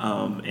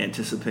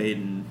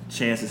anticipating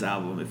Chance's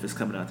album if it's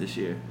coming out this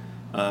year.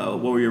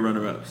 What were your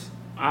runner-ups?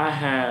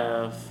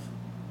 I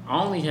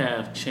only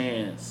have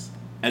Chance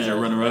as your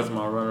runner-up. As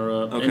my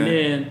runner-up. Okay. And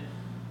then,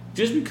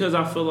 just because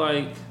I feel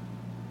like,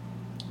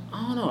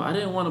 I don't know, I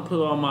didn't want to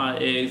put all my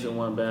eggs in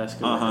one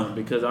basket with him,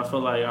 because I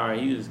feel like, all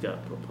right, he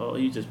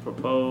just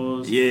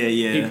proposed. Yeah.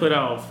 He put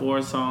out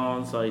 4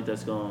 songs like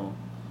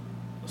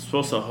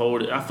supposed to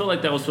hold it. I feel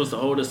like that was supposed to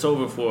hold us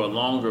over for a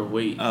longer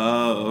wait.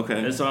 Oh,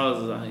 okay. And so I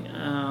was like,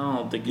 I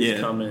don't think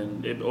it's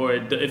coming.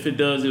 If it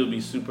does, it'll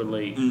be super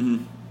late.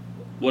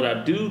 What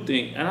I do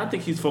think, and I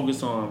think he's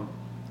focused on,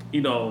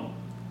 you know,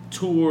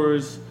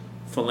 tours,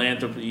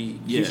 philanthropy.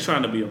 He's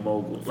trying to be a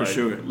mogul. For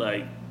sure.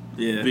 Like,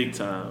 big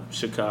time.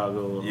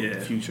 Chicago,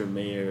 future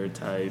mayor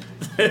type.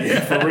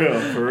 For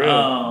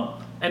real.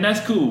 And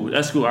that's cool.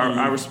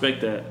 I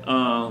respect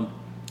that.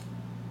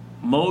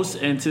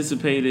 Most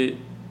anticipated.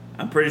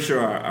 I'm pretty sure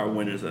our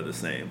winners are the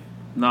same.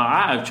 No,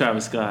 I have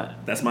Travis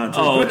Scott. That's mine too.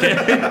 Oh, okay.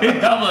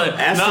 I'm like,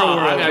 I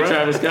got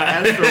Travis Scott.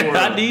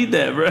 I need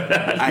that, bro.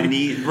 I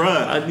need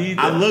that.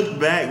 I looked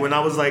back when I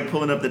was like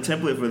pulling up the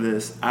template for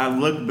this. I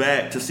looked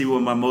back to see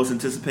what my most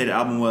anticipated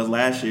album was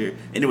last year,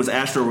 and it was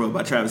Astroworld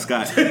by Travis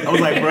Scott. I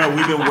was like, bro,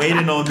 we've been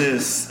waiting on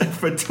this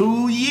for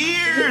 2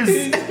 years.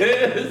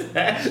 It was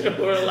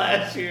Astroworld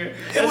last year.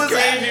 That's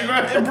crazy,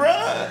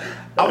 bro.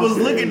 I was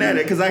looking at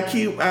it because I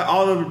keep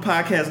all of the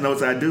podcast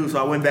notes I do. So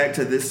I went back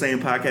to this same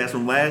podcast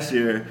from last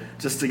year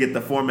just to get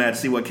the format,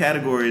 see what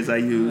categories I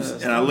use.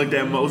 And I looked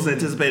at most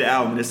anticipated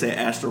album and it said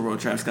Astroworld,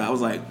 Travis Scott. I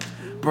was like,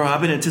 bro,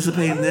 I've been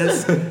anticipating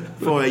this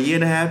for a year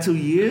and a half, 2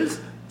 years.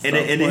 And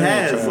it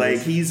has. Travis. Like,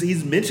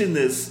 he's mentioned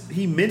this.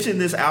 He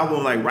mentioned this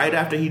album like right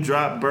after he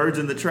dropped Birds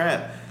in the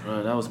Trap.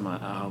 Bro, that was my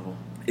album.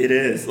 It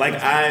is. Like,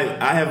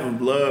 I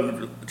have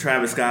loved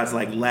Travis Scott's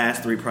like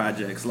last 3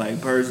 projects,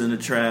 like Birds in the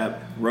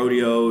Trap,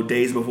 Rodeo,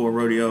 Days Before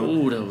Rodeo.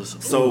 Ooh, that was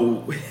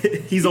so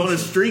he's on a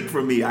streak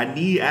for me. I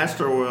need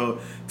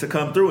Astroworld to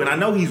come through, and I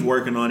know he's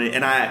working on it,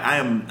 and I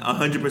am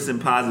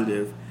 100%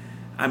 positive.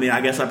 I mean,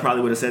 I guess I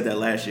probably would have said that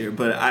last year,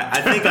 but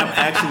I think I'm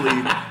actually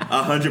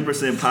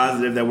 100%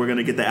 positive that we're going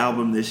to get the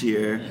album this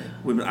year.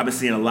 I've been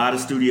seeing a lot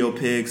of studio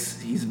picks.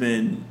 He's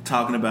been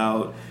talking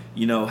about,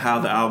 you know, how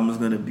the album is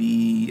going to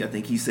be. I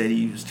think he said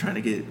he was trying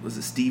to get, was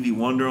it Stevie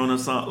Wonder on a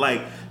song?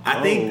 Like,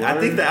 I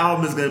think the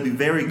album is going to be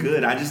very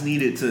good. I just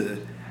need it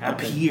to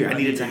appear. I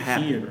need it to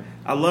happen.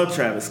 I love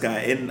Travis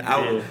Scott, and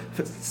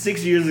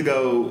 6 years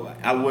ago,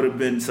 I would have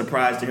been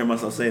surprised to hear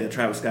myself say that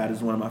Travis Scott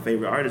is one of my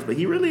favorite artists, but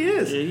he really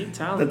is. Yeah, he's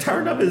talented. The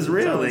turn up is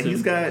real,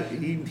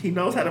 and he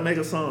knows how to make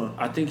a song.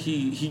 I think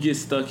he gets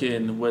stuck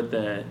in with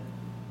that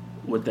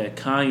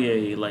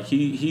Kanye, like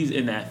he's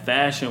in that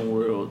fashion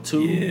world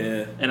too.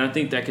 Yeah, and I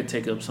think that could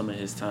take up some of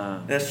his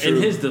time. That's true.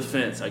 In his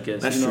defense, I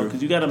guess. That's true,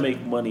 because you got to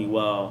make money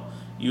while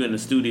you in the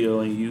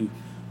studio and you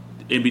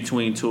in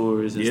between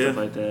tours and stuff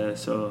like that.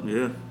 So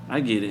yeah, I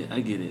get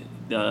it.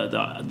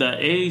 The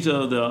age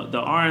of the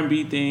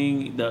R&B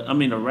thing,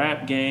 the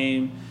rap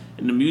game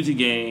and the music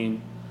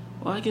game.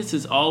 Well, I guess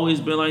it's always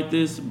been like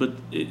this, but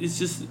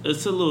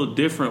it's a little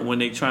different when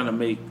they trying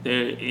to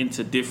they're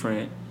into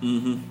different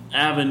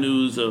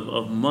avenues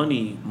of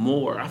money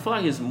more. I feel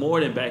like it's more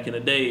than back in the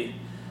day.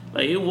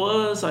 Like, it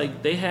was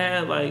like they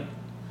had like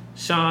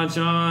Sean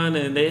John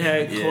and they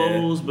had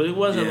clothes, but it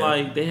wasn't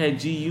like they had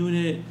G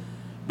Unit,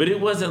 but it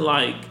wasn't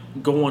like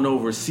going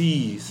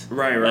overseas.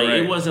 Right.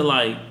 It wasn't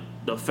like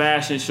the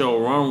fashion show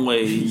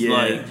runways. You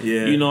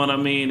know what I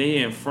mean? They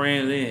in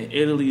France, they in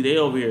Italy, they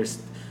over here.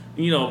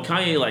 You know,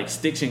 Kanye like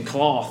sticks and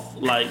cloth,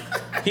 like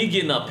he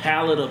getting a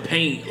palette of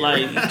paint,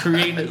 like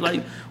creating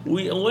like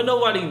we're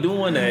nobody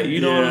doing that.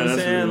 You know what I'm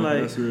saying? Real,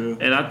 like, that's real.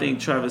 And I think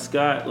Travis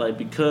Scott, like,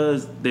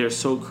 because they're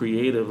so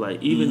creative,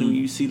 like even when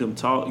you see them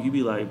talk, you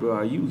be like, bro,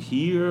 are you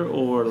here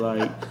or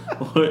like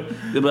what?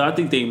 But I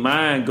think their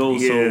mind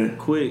goes so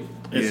quick,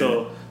 and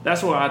so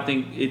that's why I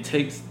think it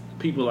takes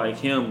people like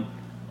him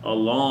a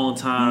long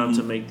time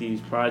to make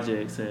these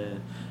projects,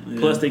 and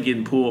plus they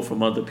getting pulled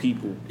from other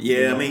people.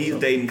 I mean, he's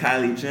dating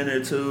Kylie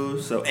Jenner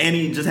too. So, and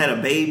he just had a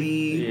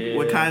baby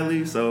with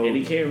Kylie. So, and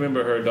he can't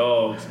remember her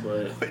dogs.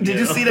 But did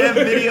you see that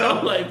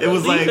video? Like, it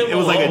was like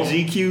a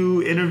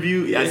GQ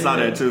interview. Yeah, I saw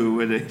that too.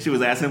 When she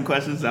was asking him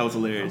questions, that was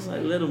hilarious. I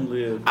was like, let him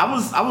live. I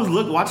was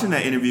watching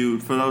that interview.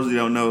 For those who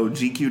don't know,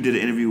 GQ did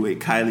an interview with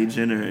Kylie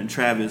Jenner and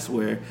Travis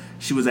where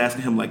she was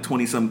asking him like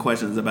 20-some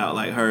questions about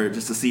like her,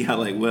 just to see how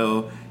like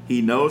well he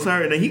knows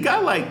her, and then he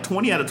got like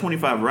 20 out of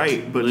 25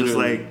 right. But just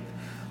like,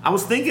 I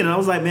was thinking, and I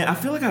was like, man, I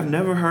feel like I've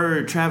never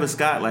heard Travis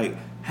Scott like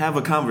have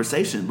a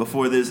conversation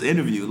before this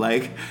interview.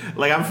 Like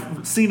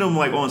I've seen him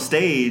like on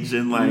stage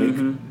and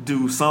like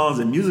do songs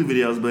and music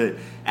videos, but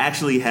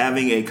actually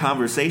having a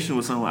conversation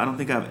with someone, I don't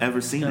think I've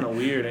ever seen. Kind of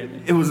weird, ain't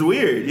it? It was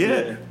weird,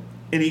 yeah.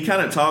 And he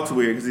kind of talks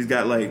weird because he's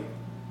got like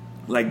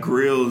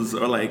grills,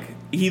 or like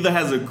he either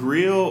has a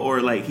grill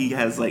or like he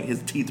has like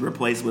his teeth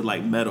replaced with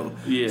like metal.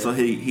 Yeah. So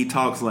he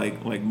talks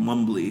like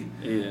mumbly.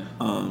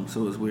 Yeah.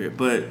 So it's weird.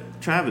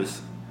 But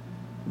Travis,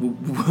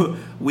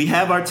 we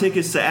have our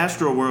tickets to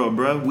Astroworld,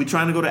 bro. We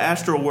trying to go to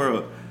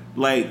Astroworld.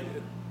 Like,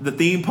 the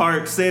theme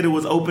park said it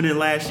was opening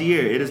last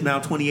year. It is now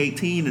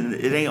 2018 and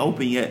it ain't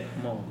open yet.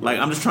 Come on, like,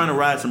 I'm just trying to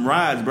ride some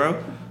rides,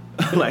 bro.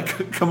 Like,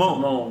 come on.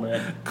 Come on,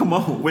 man. Come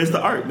on. Where's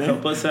the art, man?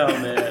 Help us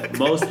out, man.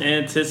 Most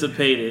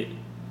anticipated.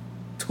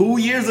 2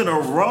 years in a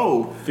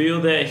row. Feel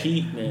that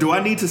heat, man. Do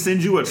I need to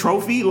send you a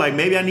trophy? Like,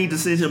 maybe I need to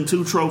send him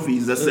 2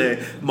 trophies that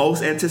say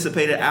most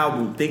anticipated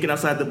album, Thinking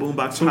Outside the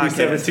Boombox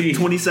podcast,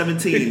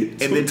 2017, and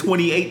then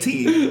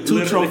 2018,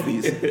 2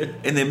 trophies,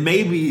 and then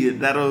maybe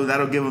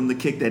that'll give him the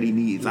kick that he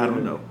needs. I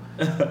don't know.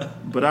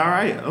 But all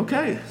right,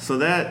 okay. So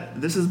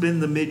this has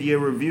been the mid-year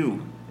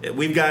review.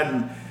 We've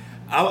gotten.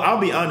 I'll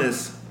be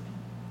honest.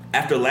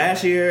 After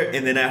last year,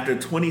 and then after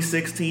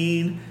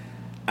 2016.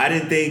 I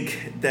didn't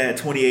think that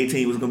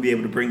 2018 was going to be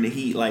able to bring the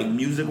heat, like,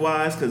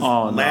 music-wise, because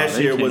last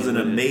year was an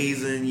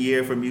amazing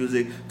year for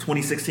music.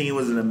 2016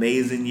 was an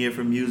amazing year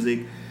for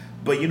music.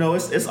 But, you know,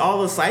 it's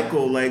all a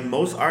cycle. Like,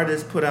 most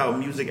artists put out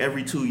music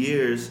every 2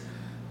 years.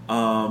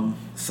 Some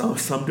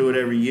do it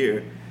every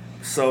year.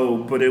 So,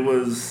 but it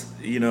was,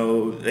 you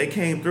know, they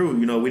came through.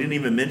 You know, we didn't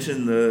even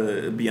mention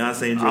the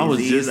Beyonce and Jay-Z's album. I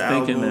was just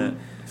thinking that.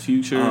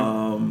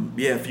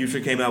 Future. Future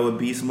came out with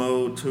Beast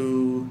Mode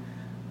 2.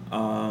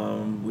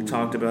 We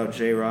talked about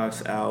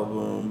J-Rock's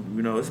album.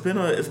 You know, it's been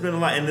a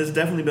lot, and there's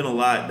definitely been a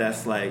lot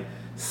that's like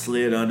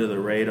slid under the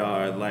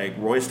radar. Like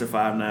Royce da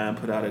 5'9"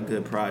 put out a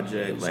good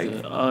project. Like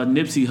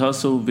Nipsey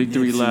Hussle,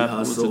 Victory Lap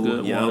was a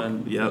good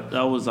one. Yep.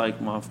 That was like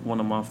one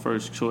of my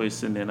first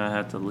choice, and then I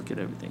had to look at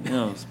everything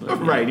else.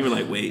 But, right, you were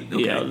like, wait,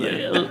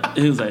 okay,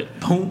 he was like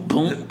boom,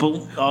 boom,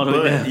 boom, all the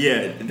way down.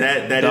 Yeah,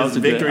 that is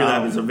Victory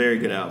Lap is a very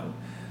good album.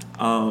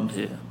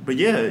 But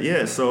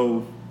yeah.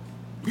 So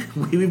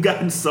we've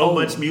gotten so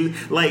much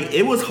music. Like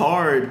it was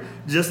hard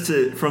just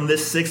from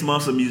this 6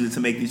 months of music to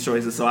make these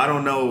choices. So I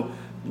don't know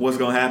what's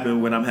gonna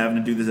happen when I'm having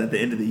to do this at the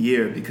end of the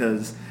year,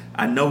 because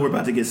I know we're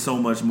about to get so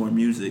much more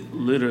music.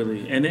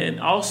 Literally. And then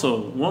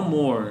also one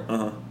more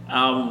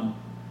album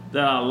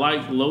that I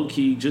like low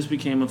key, just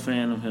became a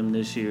fan of him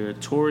this year.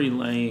 Tory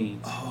Lanez.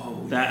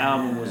 Oh, that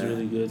album was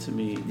really good to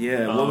me.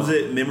 Yeah, what was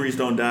it? Memories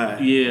Don't Die.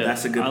 Yeah,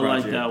 that's a good project. I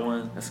like that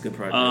one. That's a good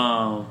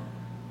project.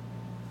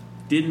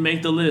 Didn't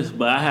make the list,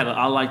 but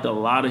I liked a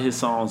lot of his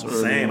songs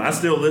early. Same. I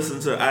still listen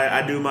to.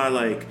 I do my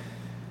like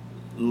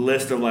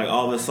list of like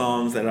all the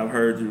songs that I've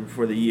heard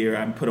for the year.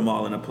 I put them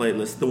all in a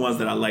playlist, the ones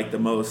that I like the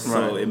most.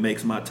 Right. So it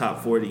makes my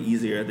top 40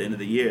 easier at the end of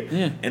the year.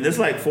 Yeah. And there's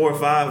like 4 or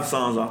 5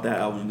 songs off that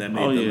album that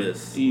made the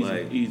list.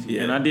 Easy.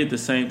 Yeah. And I did the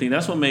same thing.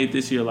 That's what made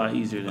this year a lot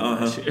easier than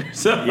last year.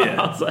 So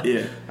I was like,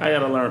 I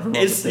gotta learn from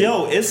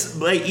it's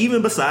like,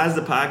 even besides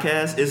the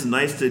podcast, it's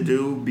nice to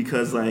do,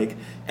 because like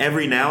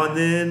every now and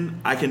then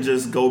I can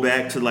just go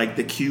back to like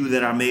the queue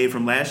that I made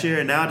from last year,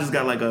 and now I just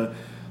got like a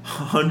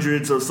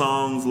hundreds of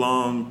songs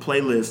long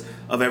playlist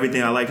of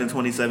everything I liked in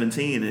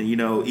 2017. And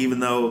even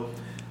though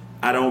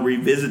I don't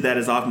revisit that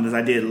as often as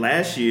I did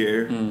last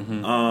year,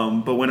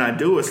 but when I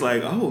do, it's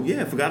like, oh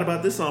yeah, forgot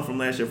about this song from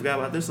last year, forgot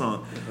about this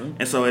song.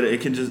 And so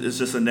it's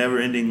just a never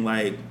ending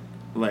like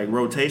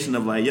rotation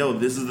of like, yo,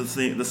 this is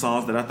the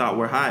songs that I thought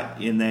were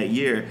hot in that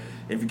year.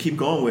 If you keep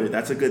going with it,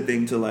 that's a good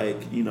thing to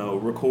like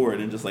record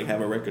and just like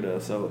have a record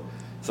of. So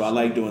I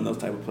like doing those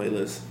type of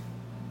playlists.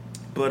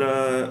 But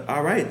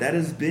all right, this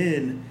has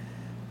been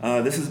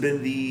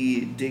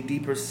the Dig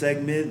Deeper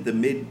segment, the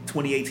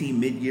 2018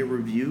 mid-year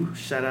review.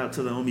 Shout out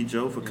to the homie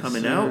Joe for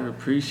coming out.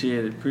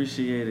 Appreciate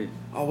it.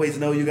 Always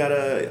know you got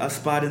a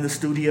spot in the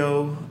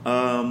studio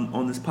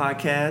on this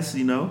podcast.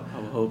 I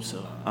would hope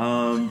so.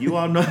 You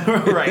all know,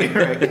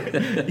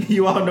 right.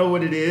 You all know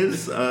what it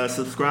is.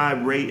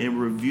 Subscribe, rate,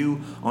 and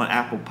review on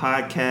Apple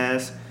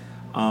Podcasts.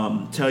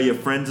 Tell your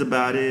friends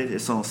about it.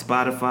 It's on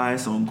Spotify.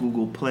 It's on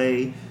Google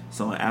Play. It's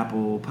on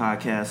Apple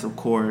Podcasts, of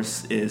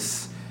course.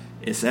 It's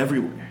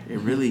everywhere. It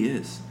really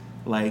is.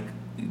 Like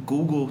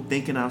Google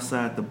Thinking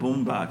Outside the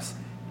Boombox,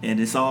 and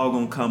it's all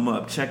gonna come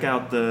up. Check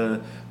out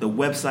the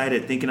website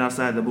at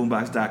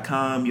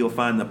thinkingoutsidetheboombox.com. You'll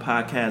find the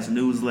podcast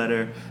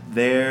newsletter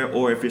there,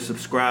 or if you're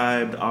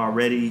subscribed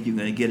already, you're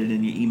gonna get it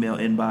in your email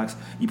inbox.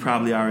 You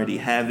probably already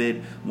have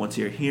it once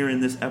you're hearing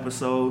this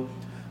episode.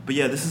 But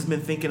yeah, this has been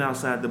Thinking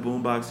Outside the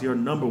Boombox, your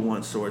number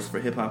one source for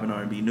hip hop and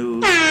R&B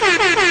news.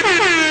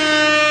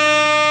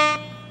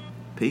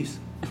 Peace.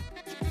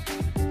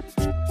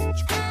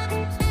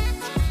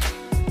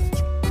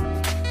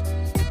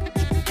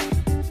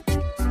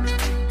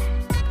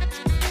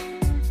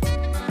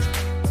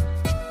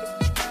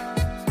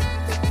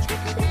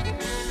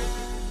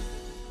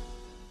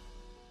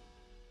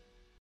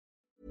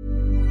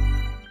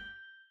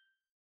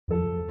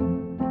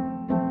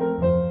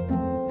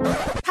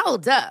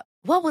 Hold up.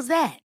 What was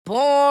that?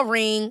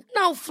 Boring.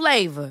 No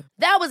flavor.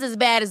 That was as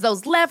bad as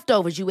those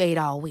leftovers you ate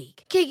all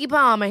week. Keke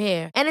Palmer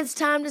here. And it's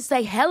time to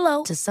say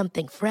hello to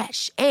something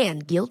fresh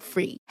and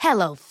guilt-free.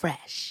 Hello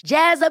Fresh.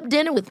 Jazz up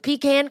dinner with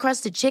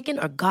pecan-crusted chicken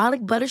or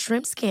garlic butter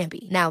shrimp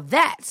scampi. Now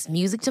that's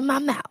music to my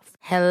mouth.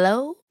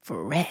 Hello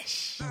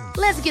Fresh.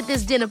 Let's get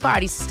this dinner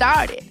party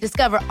started.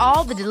 Discover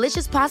all the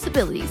delicious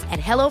possibilities at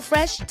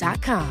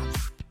HelloFresh.com.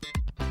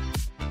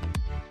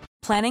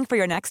 Planning for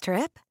your next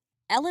trip?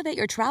 Elevate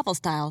your travel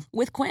style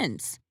with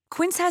Quince.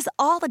 Quince has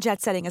all the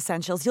jet-setting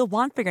essentials you'll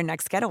want for your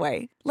next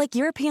getaway, like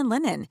European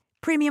linen,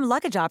 premium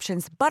luggage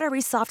options,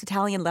 buttery soft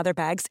Italian leather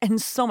bags,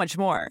 and so much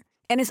more.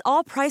 And is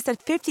all priced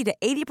at 50 to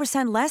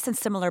 80% less than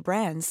similar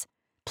brands.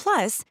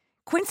 Plus,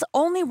 Quince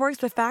only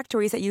works with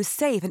factories that use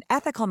safe and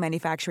ethical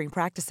manufacturing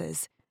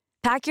practices.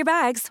 Pack your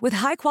bags with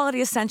high-quality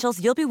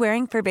essentials you'll be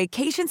wearing for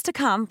vacations to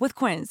come with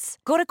Quince.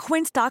 Go to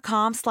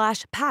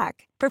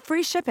quince.com/pack for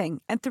free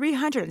shipping and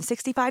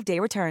 365-day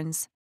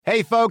returns.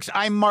 Hey, folks,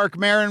 I'm Mark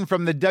Maron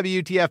from the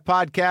WTF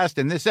Podcast,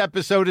 and this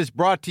episode is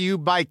brought to you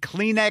by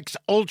Kleenex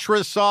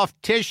Ultra Soft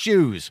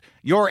Tissues,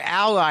 your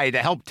ally to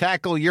help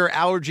tackle your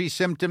allergy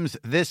symptoms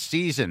this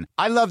season.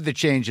 I love the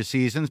change of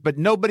seasons, but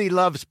nobody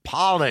loves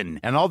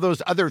pollen and all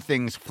those other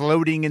things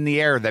floating in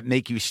the air that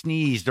make you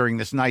sneeze during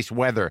this nice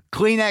weather.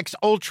 Kleenex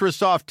Ultra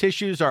Soft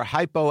Tissues are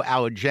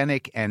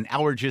hypoallergenic and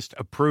allergist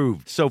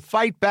approved, so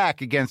fight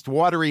back against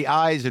watery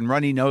eyes and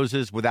runny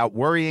noses without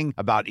worrying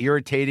about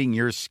irritating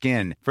your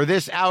skin. For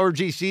this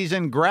allergy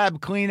season, grab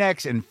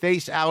Kleenex and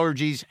face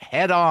allergies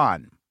head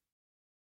on.